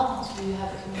into problems where you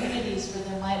have communities where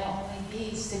there might only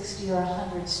be 60 or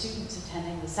 100 students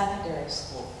attending the secondary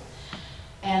school.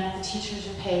 And the teachers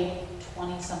are paid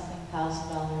 $20-something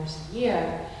thousand a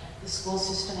year. The school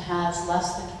system has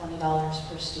less than $20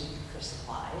 per student for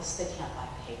supplies. They can't buy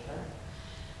paper.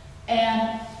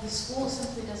 And the school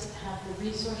simply doesn't have the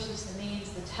resources, the means,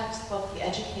 the textbook, the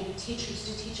educated teachers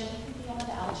to teach anything beyond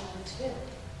Algebra 2.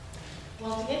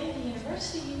 Well, to get into the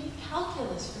university, you need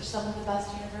calculus for some of the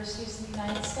best universities in the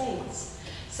United States.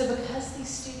 So because these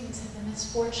students have the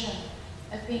misfortune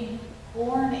of being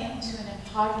born into an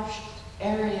impoverished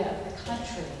area of the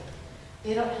country,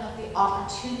 they don't have the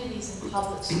opportunities in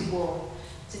public school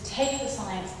to take the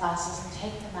science classes and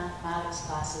take the mathematics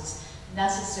classes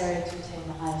necessary to attain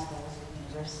the highest levels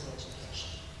of university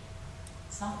education.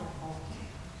 It's not their fault.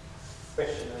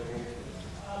 Question over here.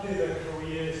 Are there the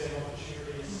careers and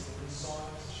opportunities in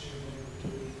science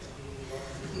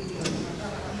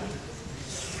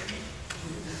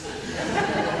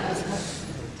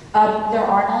There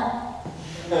are none.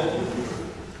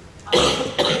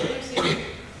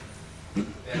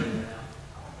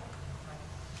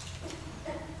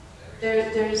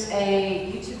 There's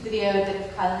a YouTube video that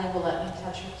if Kylie will let me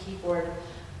touch her keyboard,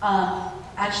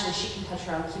 actually she can touch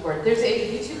her own keyboard. There's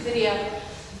a YouTube video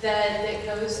that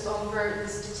goes over the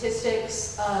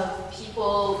statistics of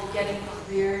people getting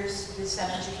careers with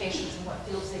STEM educations and what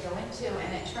fields they go into,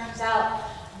 and it turns out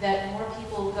that more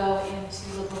people go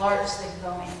into liberal arts than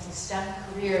go into STEM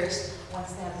careers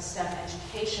once they have a STEM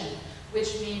education,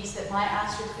 which means that my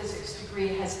astrophysics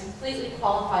degree has completely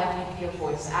qualified me to be a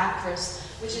voice actress,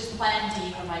 which is plan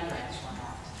D when my grants run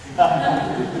out.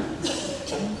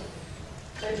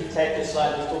 If you take this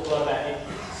slide, we talk a lot about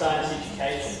science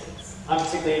education. I'm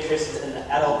particularly interested in the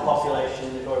adult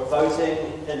population who are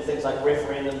voting in things like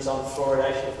referendums on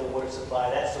fluoridation of the water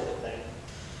supply, that sort of thing.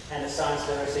 And the science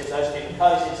literacy of those people.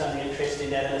 Kylie said something interesting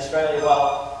that in Australia,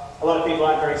 while a lot of people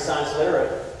aren't very science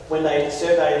literate, when they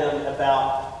survey them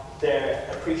about their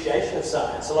appreciation of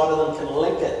science, a lot of them can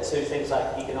link it to things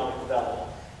like economic development.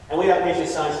 And we don't measure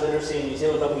science literacy in New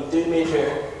Zealand, but we do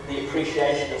measure the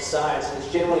appreciation of science, and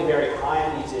it's generally very high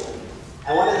in New Zealand.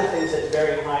 And one of the things that's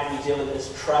very high in New Zealand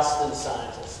is trust in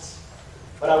scientists.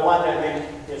 But I wonder, I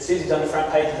mean, Susie's on the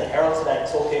front page of the Herald today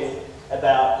talking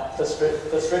about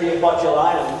Clostridium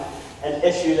botulinum, an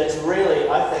issue that's really,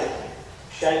 I think,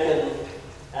 shaken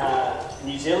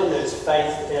New Zealanders'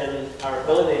 faith in our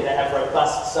ability to have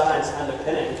robust science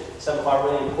underpinning some of our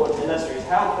really important industries.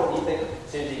 How important do you think,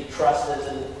 Susie, trust is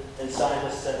in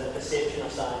scientists and the perception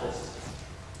of scientists?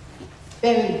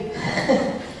 Very.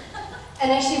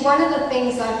 And actually, one of the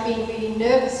things I've been really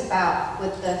nervous about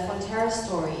with the Fonterra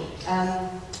story,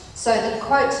 so the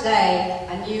quote today,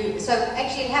 so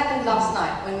actually it happened last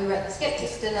night when we were at the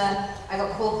Skeptics dinner. I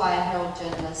got called by a Herald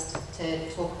journalist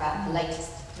to talk about the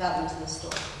latest development in the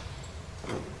story.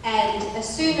 And as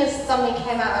soon as something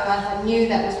came out of my mouth, I knew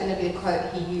that was going to be the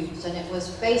quote he used. And it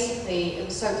was basically, it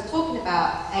was talking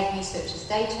about ag researchers'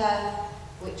 data,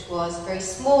 which was a very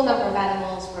small number of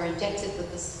animals were injected with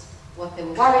this, what they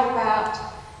were worried about.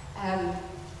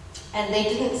 And they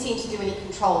didn't seem to do any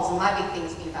controls, and my big thing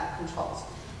has been about controls.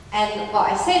 And what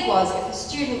I said was, if a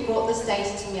student brought this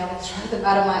data to me, I would throw them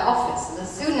out of my office. And as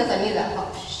soon as I knew that, I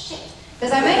thought, shit.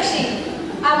 Because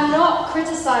I'm not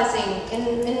criticizing,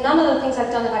 in none of the things I've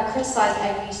done have I criticized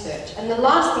ag research. And the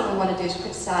last thing we want to do is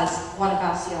criticize one of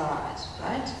our CRIs,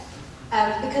 right?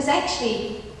 Because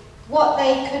actually, what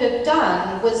they could have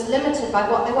done was limited by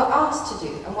what they were asked to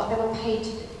do and what they were paid to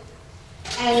do.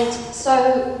 And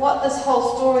so what this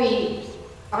whole story,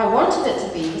 I wanted it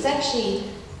to be, was actually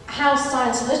how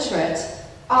science literate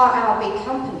are our big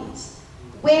companies.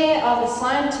 Where are the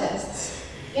scientists?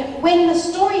 You know, when the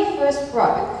story first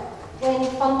broke, when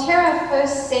Fonterra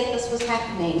first said this was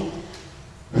happening,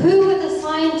 who were the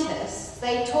scientists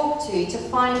they talked to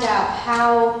find out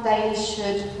how they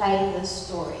should play this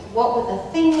story? What were the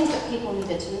things that people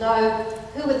needed to know?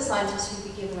 Who were the scientists who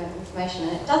could give them information?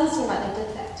 And it doesn't seem like they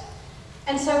did that.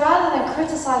 And so rather than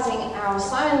criticizing our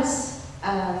science,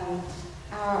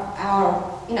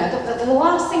 the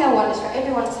last thing I want is for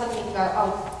everyone suddenly to go,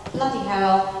 oh, bloody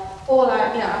hell, all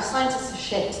our scientists are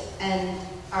shit, and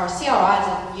our CRIs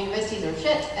and universities are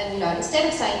shit, and instead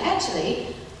of saying,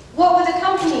 actually, what were the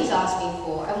companies asking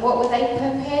for, and what were they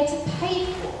prepared to pay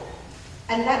for?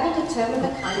 And that will determine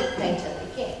the kind of data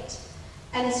they get.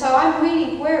 And so we're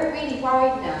really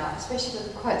worried now, especially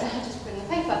with the quote that I just put in the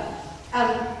paper, of,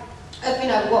 you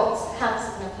know, how this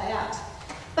is going to play out.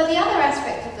 But the other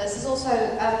aspect of this is also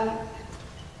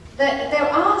that there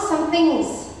are some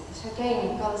things,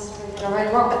 again, God, this is really good, I wrote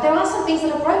it wrong, but there are some things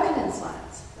that are broken in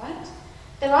science, right?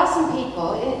 There are some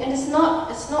people, and it's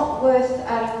not worth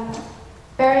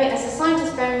as a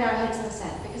scientist, burying our heads in the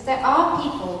sand, because there are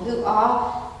people who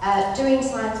are doing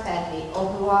science badly or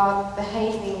who are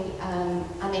behaving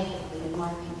unethically, in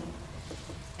my opinion.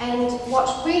 And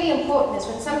what's really important is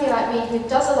when somebody like me, who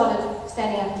does a lot of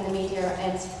standing up in the media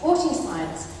and supporting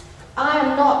science,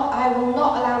 I will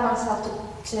not allow myself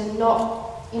to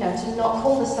not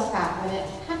call this stuff out when it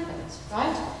happens,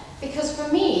 right? Because for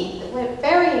me, we're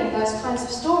burying those kinds of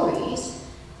stories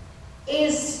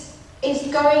is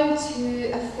going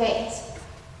to affect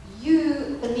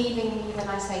you believing me when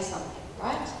I say something,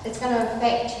 right? It's going to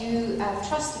affect you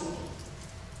trusting me.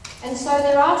 And so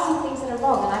there are some things that are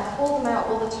wrong, and I call them out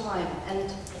all the time,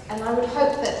 and I would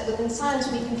hope that within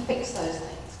science we can fix those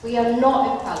things. We are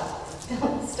not infallible.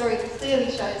 The story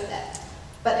clearly shows that.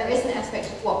 But there is an aspect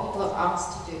of what people are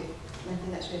asked to do. And I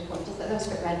think that's really important. That was a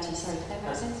bit ranty, sorry, did that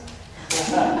make sense?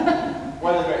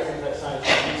 One of the great things about science,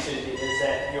 you, Susie, is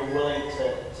that you're willing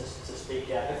to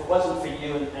speak out. If it wasn't for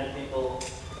you and people,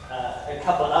 a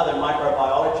couple of other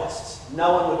microbiologists,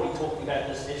 no one would be talking about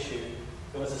this issue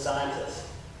if it was a scientist.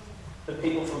 The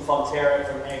people from Fonterra,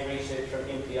 from Ag Research, from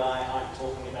MPI aren't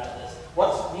talking about this.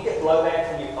 Do you get blowback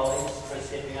from your colleagues for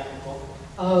stepping up and talking?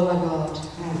 Oh my God.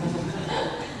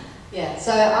 Yeah,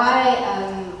 so I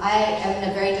am in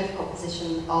a very difficult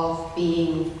position of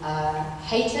being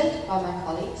hated by my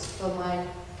colleagues for my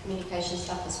communication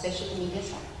stuff, especially the media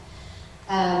stuff.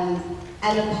 And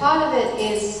a part of it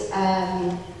is,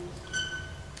 I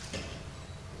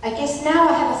guess now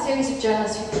I have a series of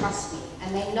journalists who trust me,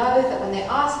 and they know that when they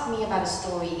ask me about a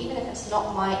story, even if it's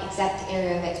not my exact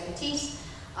area of expertise,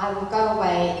 I will go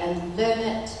away and learn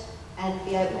it, and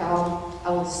be able, I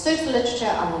will search for literature,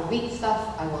 I will read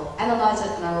stuff, I will analyse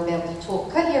it, and I will be able to talk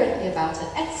coherently about it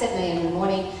at 7 a.m. in the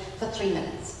morning for 3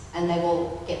 minutes, and they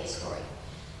will get the story.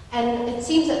 And it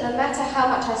seems that no matter how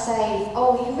much I say,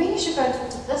 oh, you really should go and talk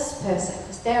to this person,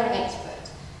 because they're an expert,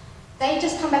 they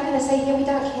just come back and they say, yeah, we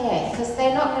don't care, because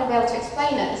they're not going to be able to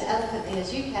explain it as eloquently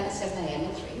as you can at 7 a.m.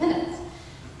 in 3 minutes.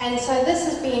 And so this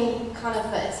has been kind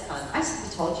of, it's kind of nice to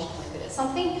be told you're good at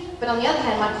something, but on the other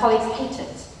hand, my colleagues hate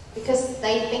it, because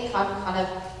they think I'm kind of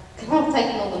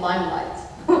taking all the limelight.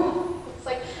 It's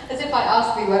like as if I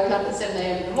asked to be woken up at 7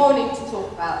 a.m. in the morning to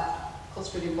talk about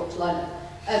Clostridium botulinum.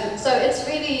 So it's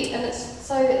really,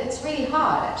 it's really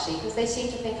hard actually, because they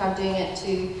seem to think I'm doing it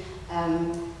to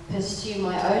pursue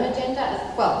my own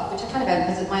agenda, well, which I kind of am,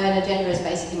 because my own agenda is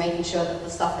basically making sure that the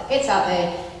stuff that gets out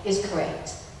there is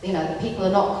correct. You know, that people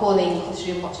are not calling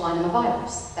Clostridium botulinum a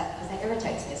virus, because that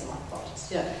irritates me as a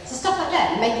microbiologist. You know, so stuff like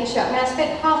that, and making sure. I mean, I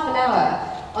spent half an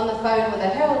hour on the phone with a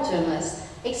Herald journalist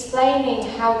explaining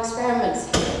how experiments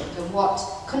happened and what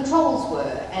controls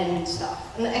were and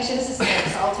stuff. And actually, this is so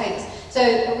I'll tell you this.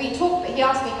 So we talked. He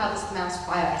asked me how this mouse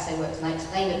bioassay works, and I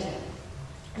explained it to him.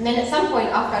 And then at some point,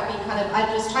 after I'd been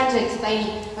I was trying to explain,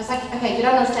 I was like, okay, if you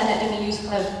don't understand that, let me use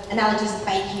kind of analogies of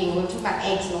baking, we were talking about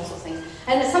eggs and all sorts of things.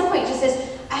 And at some point, she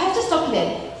says, I have to stop you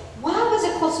there. Why was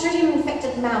a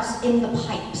Clostridium-infected mouse in the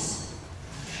pipes?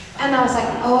 And I was like,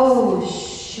 oh,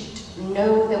 shoot,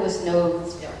 no, there was no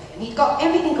conspiracy. And he'd got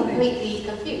everything completely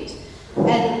confused.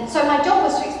 And so my job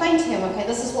was to explain to him, okay,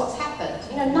 this is what's happened.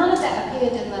 You know, none of that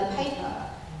appeared in the paper.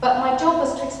 But my job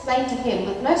was to explain to him,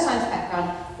 with no science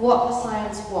background, what the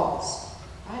science was,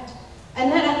 right?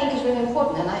 And that I think is really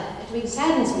important, and it really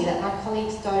saddens me that my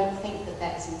colleagues don't think that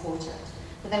that's important.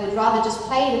 That they would rather just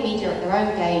play the media at their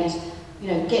own games, you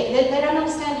know, they don't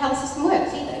understand how the system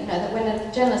works either. You know, that when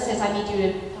a journalist says, I need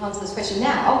you to answer this question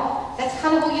now, that's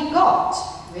kind of all you've got,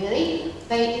 really.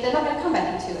 They're not going to come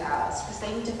back in 2 hours, because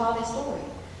they need to file their story.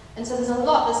 And so there's a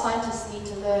lot that scientists need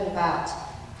to learn about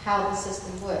how the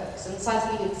system works. And the Science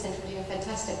Media Centre are doing a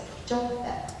fantastic job of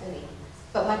that, really.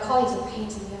 But my colleagues are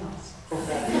pains in the arse.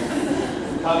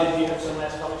 Carly, do you have some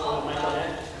last comments you want to make on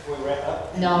that before we wrap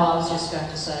up? No, I was just going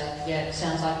to say, yeah, it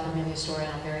sounds like a familiar story,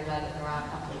 and I'm very glad that there are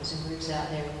companies and groups out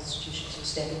there and institutions who are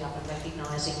stepping up and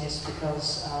recognising this,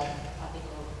 because I think we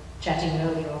were chatting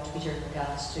earlier on Twitter in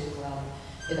regards to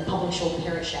the publish or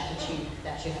perish attitude,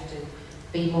 that you have to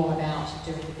be more about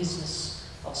doing the business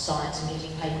of science and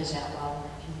getting papers out rather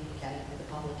than communicating with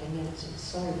the public, and yet it's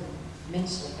so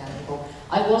immensely valuable.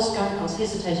 I was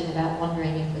hesitating about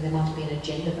wondering if there might be an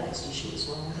agenda-based issue as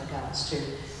well in regards to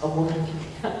a woman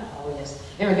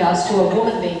in regards to a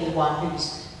woman being the one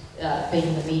who's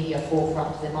being the media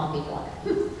forefront. There might be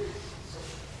like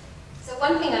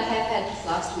one thing I have had this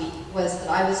last week was that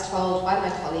I was told by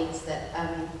my colleagues that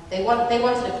they wanted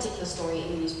a particular story in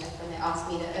the newspaper, and they asked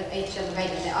me to, on the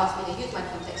radio, and they asked me to use my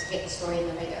context to get the story in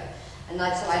the radio. And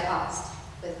so I asked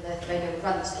whether the radio would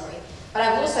run the story. But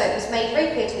it was made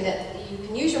very clear to me that you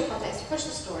can use your context to push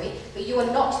the story, but you are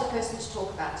not the person to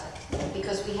talk about it.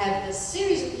 Because we have this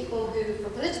series of people who, for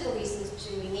political reasons,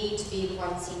 we need to be the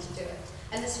ones seen to do it.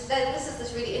 And this is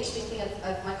this really interesting thing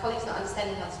of my colleagues not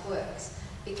understanding how this works.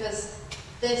 Because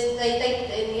in the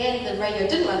end, the radio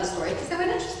didn't run the story because they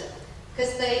weren't interested.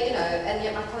 Because and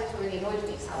yet my colleagues were really annoyed with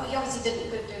me. So, you obviously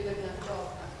didn't do a good enough job.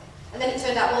 And then it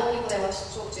turned out all the people they wanted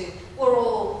to talk to were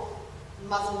all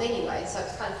Muslims anyway, so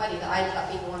it's kind of funny that I ended up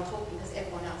being the one talking because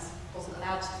everyone else wasn't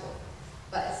allowed to talk.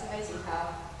 But it's amazing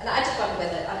how, and I just wonder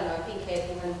whether, I don't know, being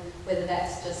careful and whether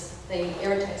that's just, they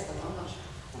irritates them, I'm not sure.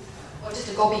 Or just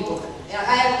a gobby woman.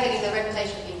 I am getting the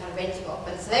reputation of being kind of renty-gob,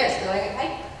 but it's hilarious because I get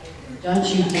paid. Don't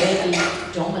you dare be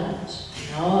dominant.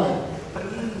 No.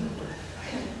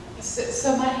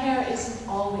 So my hair isn't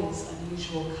always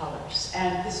unusual colors,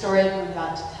 and the story I'm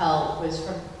about to tell was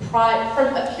from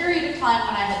a period of time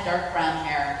when I had dark brown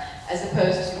hair, as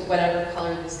opposed to whatever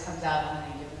color this comes out on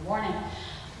any given morning.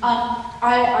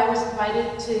 I was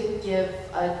invited to give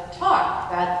a talk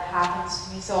that happens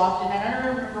to me so often, and I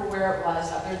don't remember where it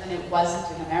was, other than it wasn't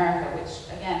in America, which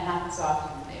again happens so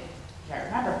often I can't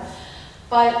remember.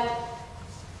 But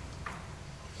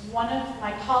one of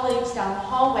my colleagues down the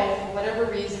hallway, for whatever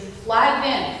reason, flagged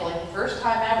in for like the first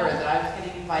time ever that I was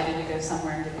getting invited to go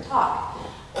somewhere and give a talk.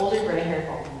 Older, gray-haired,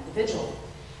 bald individual.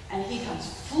 And he comes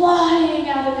flying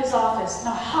out of his office in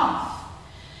a huff.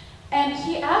 And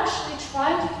he actually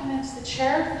tried to convince the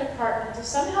chair of the department to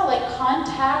somehow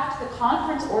contact the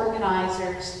conference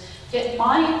organizers, get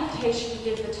my invitation to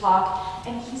give the talk,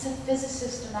 and he's a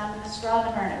physicist and I'm an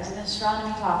astronomer, and it was an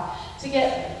astronomy talk, to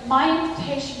get my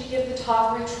invitation to give the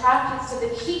talk retracted so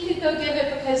that he could go give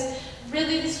it, because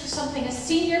really this was something a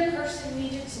senior person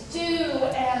needed to do.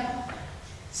 And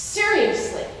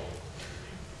seriously,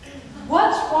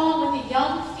 what's wrong with a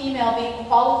young female being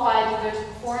qualified to go to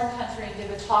a foreign country and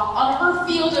give a talk on her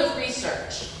field of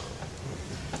research?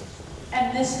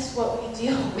 And this is what we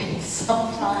deal with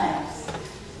sometimes.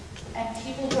 And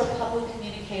people who are public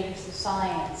communicators of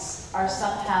science are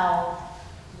somehow,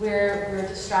 we're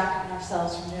distracting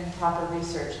ourselves from doing proper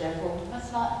research, therefore we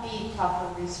must not be proper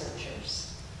researchers.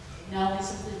 No, we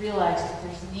simply realize that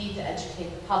there's a need to educate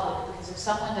the public, because if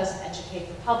someone doesn't educate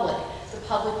the public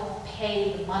will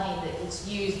pay the money that is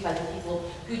used by the people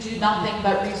who do nothing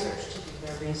but research to do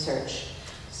their research.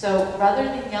 So rather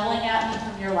than yelling at me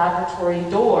from your laboratory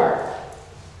door,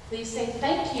 please say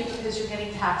thank you because you're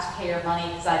getting taxpayer money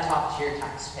because I talk to your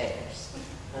taxpayers.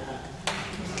 One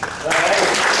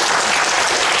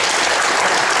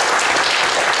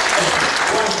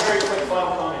very quick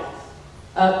final comment.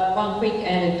 One quick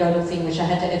anecdotal thing which I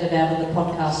had to edit out of the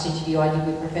podcast interview I did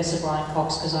with Professor Brian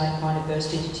Cox, because I kind of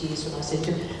burst into tears when I said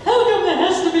to him, how come there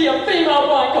has to be a female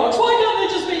Brian Cox? Why can't there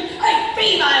just be a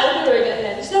female doing it?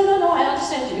 And he said, no, I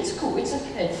understand you. It's cool. It's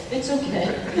okay. It's okay.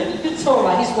 It's all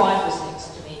right. His wife was next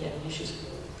to me, and she's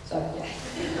cool. So, yeah.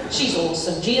 She's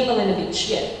awesome. Gia Milinovich,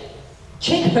 yeah.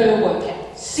 Check her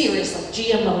workout. Seriously,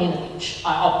 Gia Milinovich.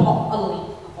 I'll pop a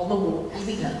link on the wall. Here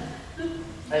we go.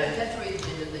 I have to read the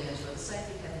gender thing into it. The same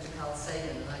thing happened to Carl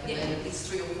Sagan, and I can name at least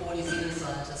 3 or 4 New Zealand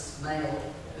scientists, male,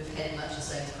 who've had much the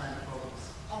same kind of problems.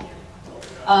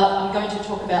 I'm going to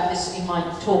talk about this in my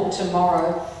talk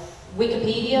tomorrow.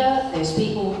 Wikipedia, there's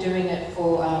people doing it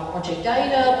for Project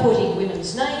Data, putting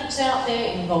women's names out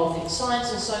there, involved in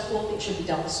science and so forth. It should be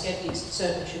done for skeptics, it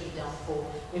certainly should be done for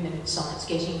women in science,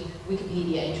 getting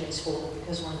Wikipedia entries for them,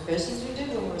 because one of the first things we do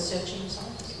when we're researching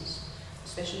scientists,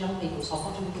 especially young people, is hop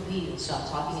onto Wikipedia and start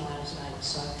typing in those names.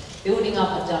 So building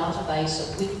up a database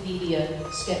of Wikipedia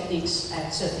skeptics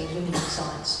and certainly women in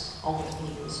science on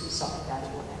Wikipedia is something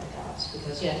valuable in that regards.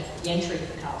 Because yeah, the entry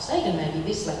for Carl Sagan may be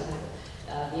this level.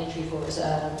 The entry for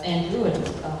Andrew and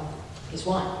his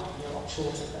wife, a lot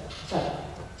shorter, but so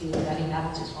deal with that in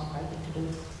adults is one great thing to do.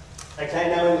 Okay,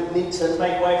 now we need to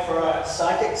make way for our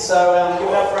psychic, so give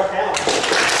it up for our panel.